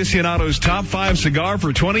 Cigar Aficionado's top 5 cigar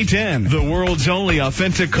for 2010. The world's only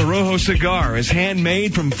authentic Corojo cigar is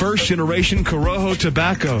handmade from first generation Corojo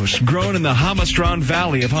tobaccos, grown in the Jamastran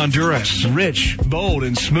Valley of Honduras. Rich, bold,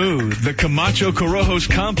 and smooth, the Camacho Corojo's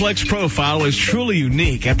complex profile is truly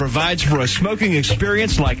unique and provides for a smoking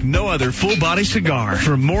experience like no other full body cigar.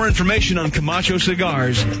 For more information on Camacho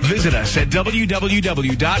cigars, visit us at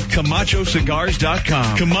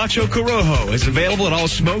www.CamachoCigars.com. Camacho Corojo is available at all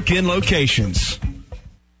Smoke-In locations.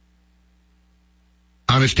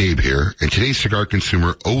 Honest Abe here, and today's cigar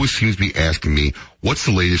consumer always seems to be asking me, what's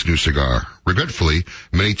the latest new cigar? Regretfully,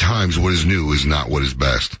 many times what is new is not what is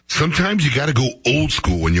best. Sometimes you gotta go old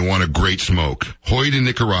school when you want a great smoke. Hoy de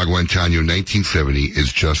Nicaragua Antaño 1970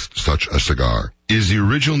 is just such a cigar. It is the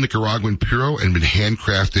original Nicaraguan Puro and been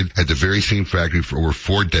handcrafted at the very same factory for over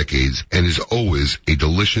 4 decades and is always a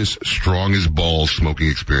delicious, strong as balls smoking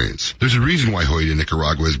experience. There's a reason why Hoy de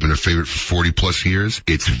Nicaragua has been a favorite for 40 plus years.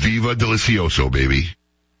 It's Viva Delicioso, baby.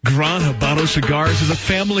 Gran Habano Cigars is a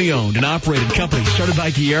family-owned and operated company started by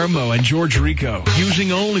Guillermo and George Rico.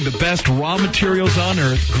 Using only the best raw materials on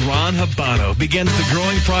earth, Gran Habano begins the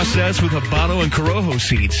growing process with Habano and Corojo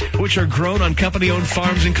seeds, which are grown on company-owned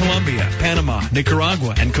farms in Colombia, Panama,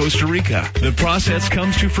 Nicaragua, and Costa Rica. The process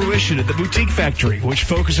comes to fruition at the Boutique Factory, which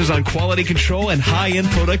focuses on quality control and high-end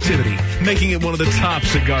productivity, making it one of the top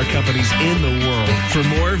cigar companies in the world. For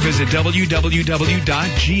more, visit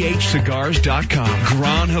www.ghcigars.com.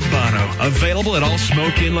 Gran Habano, available at all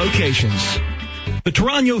Smoke-In locations. The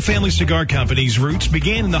Toraño Family Cigar Company's roots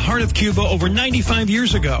began in the heart of Cuba over 95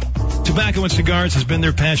 years ago. Tobacco and cigars has been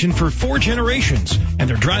their passion for 4 generations and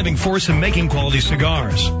their driving force in making quality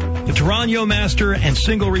cigars. The Toraño Master and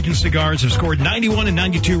Single Region cigars have scored 91 and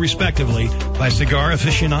 92 respectively by Cigar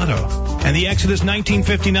Aficionado. And the Exodus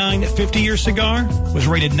 1959 50-year cigar was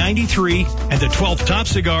rated 93 and the 12th top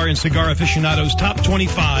cigar in Cigar Aficionado's top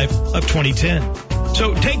 25 of 2010.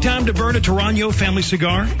 So take time to burn a Toraño Family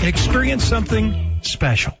Cigar and experience something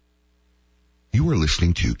special. You are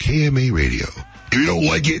listening to KMA Radio. If you don't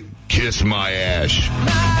like it, kiss my ash.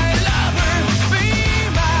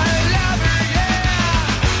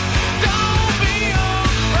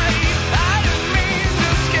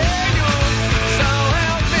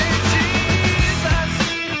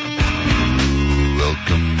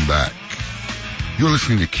 Welcome back. You're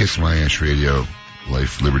listening to Kiss My Ash Radio.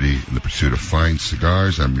 Life, liberty, and the pursuit of fine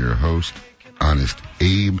cigars. I'm your host, Honest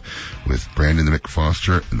Abe, with Brandon the Mick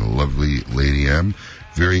Foster and the lovely Lady M.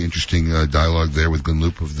 Very interesting dialogue there with Glenn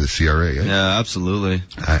Loop of the CRA. Eh? Yeah, absolutely.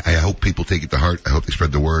 I hope people take it to heart. I hope they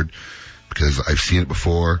spread the word, because I've seen it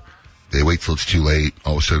before. They wait till it's too late.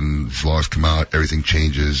 All of a sudden, these laws come out, everything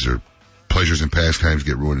changes, or pleasures and pastimes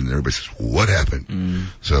get ruined, and everybody says, what happened?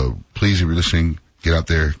 So please, if you're listening, get out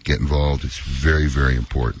there, get involved. It's very, very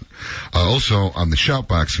important. Also, on the shout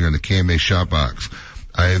box here, on the KMA shout box,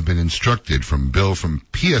 I have been instructed from Bill from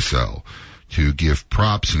PSL to give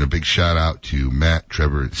props and a big shout out to Matt,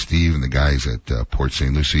 Trevor, and Steve, and the guys at Port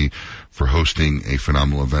St. Lucie for hosting a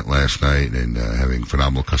phenomenal event last night and having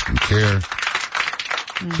phenomenal customer care.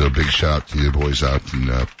 So a big shout out to the boys out in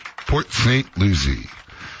Port St. Lucie.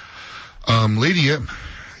 Lady M,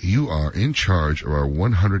 you are in charge of our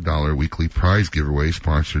 $100 weekly prize giveaway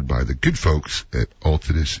sponsored by the good folks at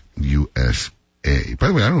Altadis USA. By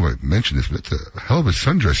the way, I don't know if I mentioned this, but it's a hell of a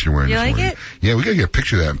sundress you're wearing this morning. You like it? Yeah, we gotta get a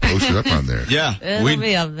picture of that and post it up on there. Yeah. It'll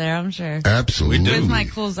be up there, I'm sure. Absolutely. With my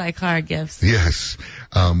cool Zycar gifts. Yes.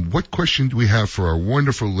 What question do we have for our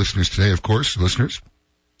wonderful listeners today? Of course, listeners.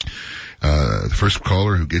 The first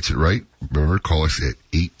caller who gets it right, remember, call us at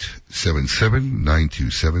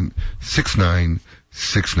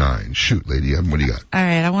 877-927-6969. Shoot, Lady M, what do you got? All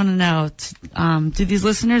right, I want to know, do these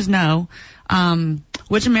listeners know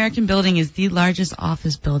which American building is the largest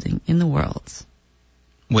office building in the world?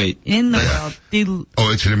 Wait. In the world.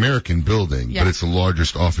 It's an American building, but it's the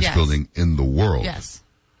largest office building in the world. Yes.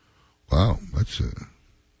 Wow, that's you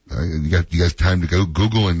guys time to go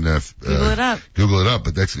Google and Google it up. Google it up,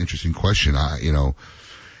 but that's an interesting question. I'm going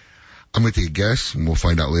to take a guess, and we'll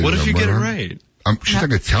find out later. What if you get it right? She's not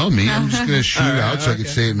going to tell me. I'm just going to shoot it out so I can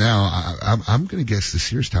say it now. I'm going to guess the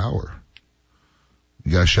Sears Tower.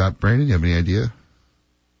 You got a shot, Brandon? You have any idea?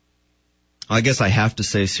 I guess I have to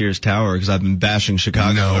say Sears Tower because I've been bashing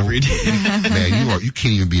Chicago every day. Man, you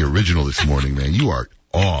can't even be original this morning, man. You are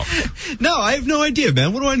off. No, I have no idea,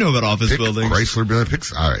 man. What do I know about office buildings? Chrysler Building.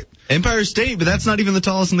 All right. Empire State, but that's not even the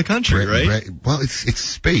tallest in the country, right? Well, it's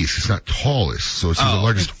space. It's not tallest, so it's the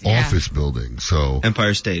largest office building. So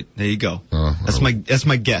Empire State. There you go. That's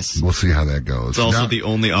my guess. We'll see how that goes. It's also the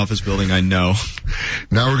only office building I know.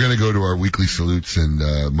 Now we're going to go to our weekly salutes and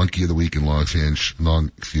Monkey of the Week and Long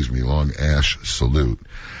Ash salute.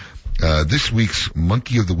 This week's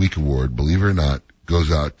Monkey of the Week award, believe it or not, goes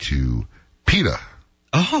out to PETA.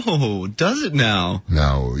 Oh, does it now?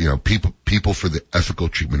 Now, people for the ethical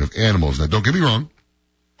treatment of animals. Now, don't get me wrong.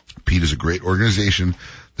 PETA is a great organization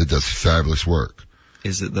that does fabulous work.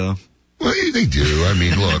 Is it, though? Well, they do. I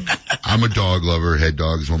mean, look, I'm a dog lover. Head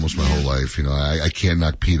dogs almost my whole life. You know, I can't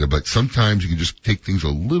knock PETA, but sometimes you can just take things a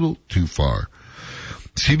little too far.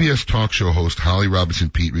 CBS talk show host Holly Robinson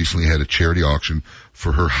Peete recently had a charity auction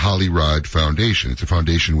for her Holly Rod Foundation. It's a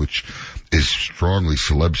foundation which is strongly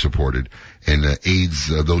celeb supported and aids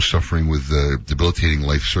those suffering with debilitating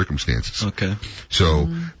life circumstances. Okay. So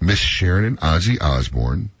Miss Sharon Ozzy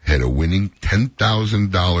Osbourne had a winning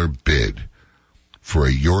 $10,000 bid for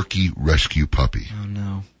a Yorkie rescue puppy. Oh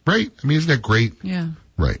no. Right? I mean, isn't that great? Yeah.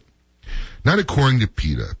 Right. Not according to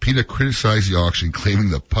PETA. PETA criticized the auction, claiming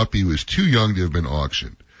the puppy was too young to have been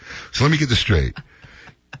auctioned. So let me get this straight.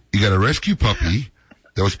 You got a rescue puppy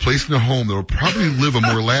that was placed in a home that will probably live a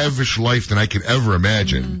more lavish life than I could ever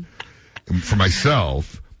imagine. For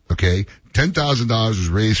myself, okay, $10,000 was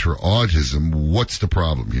raised for autism. What's the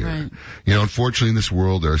problem here? Right. You know, unfortunately in this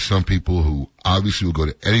world, there are some people who obviously will go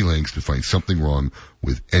to any lengths to find something wrong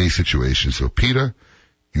with any situation. So PETA,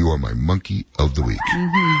 you are my monkey of the week.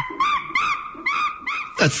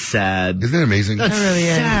 That's sad. Isn't that amazing? That's really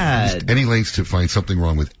sad. Just any lengths to find something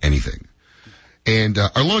wrong with anything. And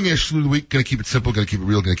our long ash salute of the week, gonna keep it simple, gonna keep it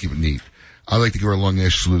real, gonna keep it neat. I'd like to give our long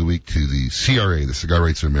ash salute of the week to the CRA, the Cigar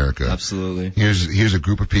Rights of America. Absolutely. Here's a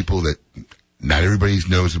group of people that not everybody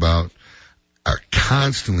knows about, are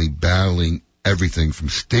constantly battling everything from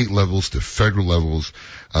state levels to federal levels.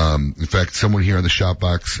 In fact, someone here on the shop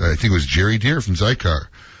box, I think it was Jerry Deere from Zycar,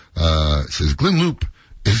 says Glenn Loop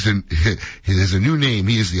is a new name.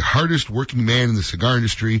 He is the hardest working man in the cigar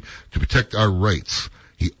industry to protect our rights.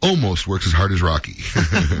 He almost works as hard as Rocky,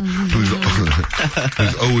 who's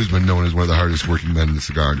always been known as one of the hardest working men in the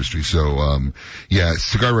cigar industry. So, yeah,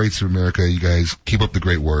 Cigar Rights of America, you guys keep up the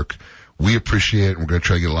great work. We appreciate it, and we're going to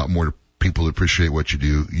try to get a lot more people to appreciate what you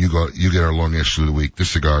do. You get our long ash salute of the week.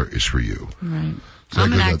 This cigar is for you. Right.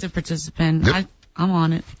 I'm an active participant. Yep. I'm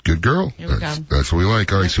on it. Good girl. Here we go. That's what we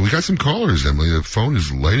like. All right, so we got some callers, Emily. The phone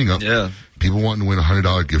is lighting up. Yeah. People wanting to win a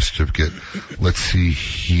 $100 gift certificate. Let's see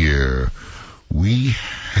here. We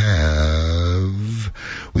have,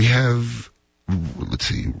 let's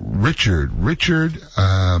see, Richard,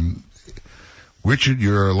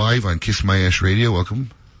 you're live on Kiss My Ash Radio. Welcome.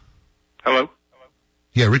 Hello.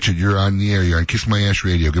 Yeah, Richard, you're on the air. You're on Kiss My Ash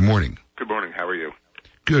Radio. Good morning. Good morning. How are you?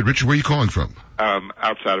 Good. Richard, where are you calling from?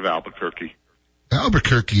 Outside of Albuquerque.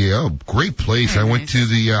 Albuquerque, oh, great place. Very I went nice. to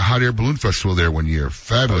the Hot Air Balloon Festival there one year.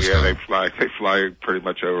 Fabulous Oh, yeah, time. they fly pretty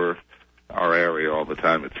much over our area all the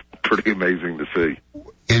time. It's pretty amazing to see.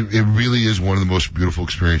 It really is one of the most beautiful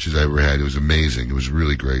experiences I ever had. It was amazing. It was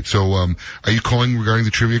really great. So, are you calling regarding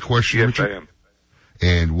the trivia question, Yes, Richard? I am.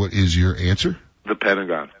 And what is your answer? The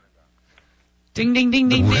Pentagon. Ding, ding, ding,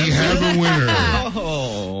 ding, We ding. have a winner.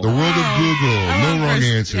 Oh. The world of Google. No wrong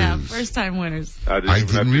answers. Yeah, first time winners. I even have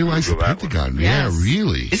didn't to realize the Google that one. Pentagon. Yes. Yeah,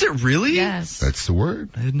 really. Is it really? Yes. That's the word.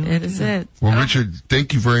 I had no It is it. Well, Oh, Richard,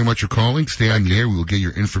 thank you very much for calling. Stay on the air. We will get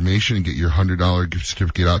your information and get your $100 gift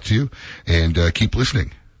certificate out to you. And keep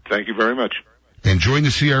listening. Thank you very much. And join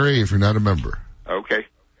the CRA if you're not a member. Okay.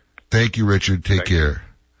 Thank you, Richard. Take Thank you. care.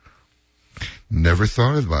 Never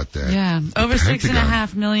thought about that. Yeah, The over Pentagon.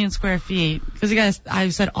 6.5 million square feet. Because you guys, I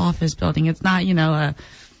said office building. It's not, a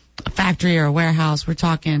factory or a warehouse. We're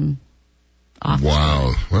talking office.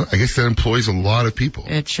 Wow. Well, I guess that employs a lot of people.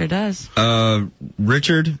 It sure does.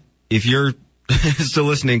 Richard, if you're still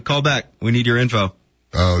listening, call back. We need your info.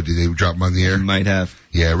 Oh, did they drop them on the air? Might have.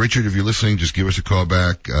 Yeah, Richard, if you're listening, just give us a call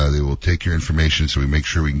back. They will take your information so we make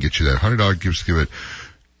sure we can get you that $100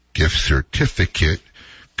 gift certificate,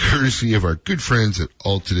 courtesy of our good friends at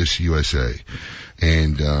Altadis USA.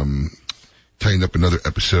 And tightened up another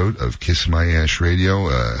episode of Kiss My Ash Radio.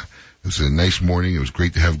 It was a nice morning. It was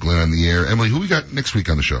great to have Glenn on the air. Emily, who we got next week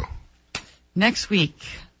on the show? Next week,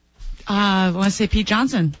 I want to say Pete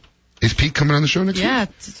Johnson. Is Pete coming on the show next Yeah, week?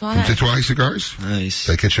 Tatuai. From Tatuai Cigars? Nice.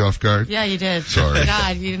 Did I catch you off guard? Yeah, you did. Sorry.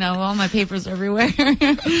 God, all my papers everywhere. Pete,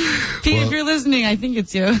 if you're listening, I think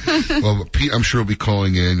it's you. Well, Pete, I'm sure will be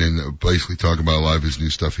calling in and basically talking about a lot of his new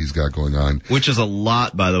stuff he's got going on. Which is a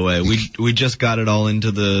lot, by the way. We just got it all into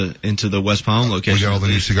the West Palm location. We got all the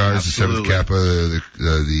new cigars, Absolutely. the 7th Kappa,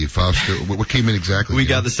 the Fausto. What came in exactly? We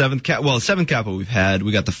got the 7th Kappa. Well, 7th Kappa we've had.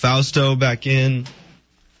 We got the Fausto back in.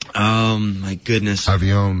 My goodness.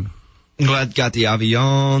 Avion. Got the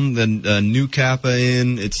Avion, the new Kappa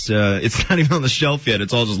in. It's not even on the shelf yet.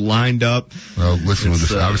 It's all just lined up. Well, listen, with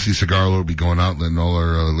this, It's, obviously Cigar will be going out, letting all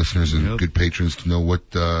our listeners and good patrons to know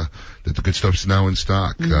what that the good stuff's now in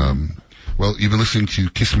stock. Well, you've been listening to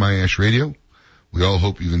Kiss My Ash Radio. We all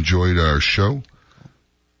hope you've enjoyed our show.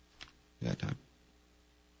 Got time.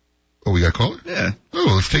 Oh, we got a caller? Yeah.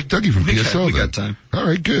 Oh, let's take Dougie from PSL We then. got time. All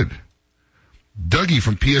right, good. Dougie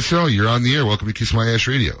from PSL, you're on the air. Welcome to Kiss My Ash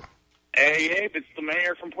Radio. Hey, Abe, it's the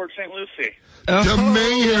mayor from Port St. Lucie. The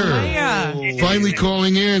mayor! Finally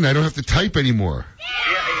calling in. I don't have to type anymore.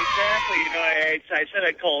 Yeah, exactly. You know, I said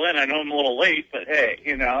I'd call in. I know I'm a little late, but hey,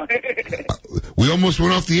 you know. We almost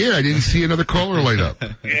went off the air. I didn't see another caller light up.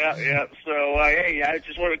 Yeah. So, hey, I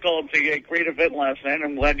just want to call and say a great event last night.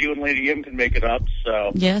 I'm glad you and Lady M can make it up.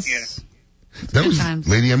 So Yes. Yeah. That was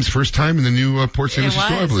Lady M's first time in the new Port St. Lucie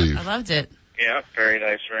store, I believe. I loved it. Yeah, very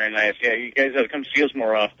nice, very nice. Yeah, you guys got to come see us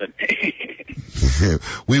more often.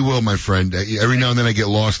 We will, my friend. Every now and then I get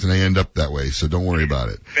lost and I end up that way, so don't worry about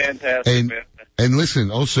it. Fantastic. And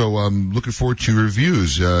listen, also, looking forward to your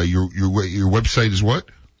reviews. Your website is what?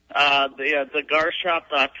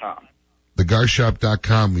 Thegarshop.com.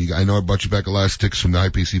 Thegarshop.com. I know I brought you back elastics from the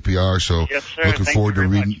IPCPR, so yes, sir. looking forward to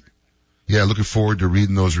reading. Much. Yeah, looking forward to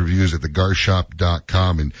reading those reviews at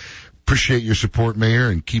thegarshop.com, and appreciate your support, Mayor,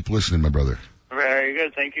 and keep listening, my brother. Very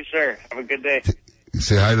good. Thank you, sir. Have a good day.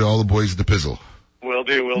 Say hi to all the boys at the Pizzle. Will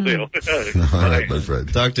do. All right, my friend.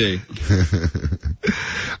 Talk to you.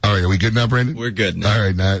 All right, are we good now, Brandon? We're good now. All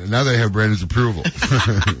right, now that I have Brandon's approval.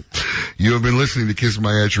 You have been listening to Kiss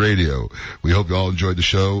My Ash Radio. We hope you all enjoyed the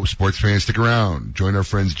show. Sports fans, stick around. Join our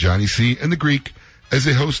friends Johnny C. and the Greek as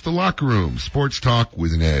they host The Locker Room, sports talk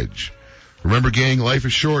with an edge. Remember, gang, life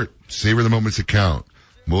is short. Savor the moments that count.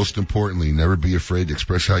 Most importantly, never be afraid to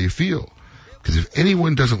express how you feel. Because if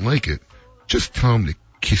anyone doesn't like it, just tell them to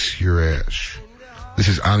kiss your ass. This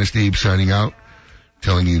is Honest Abe signing out,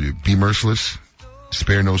 telling you to be merciless,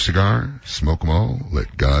 spare no cigar, smoke them all,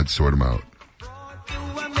 let God sort them out.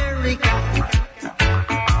 America.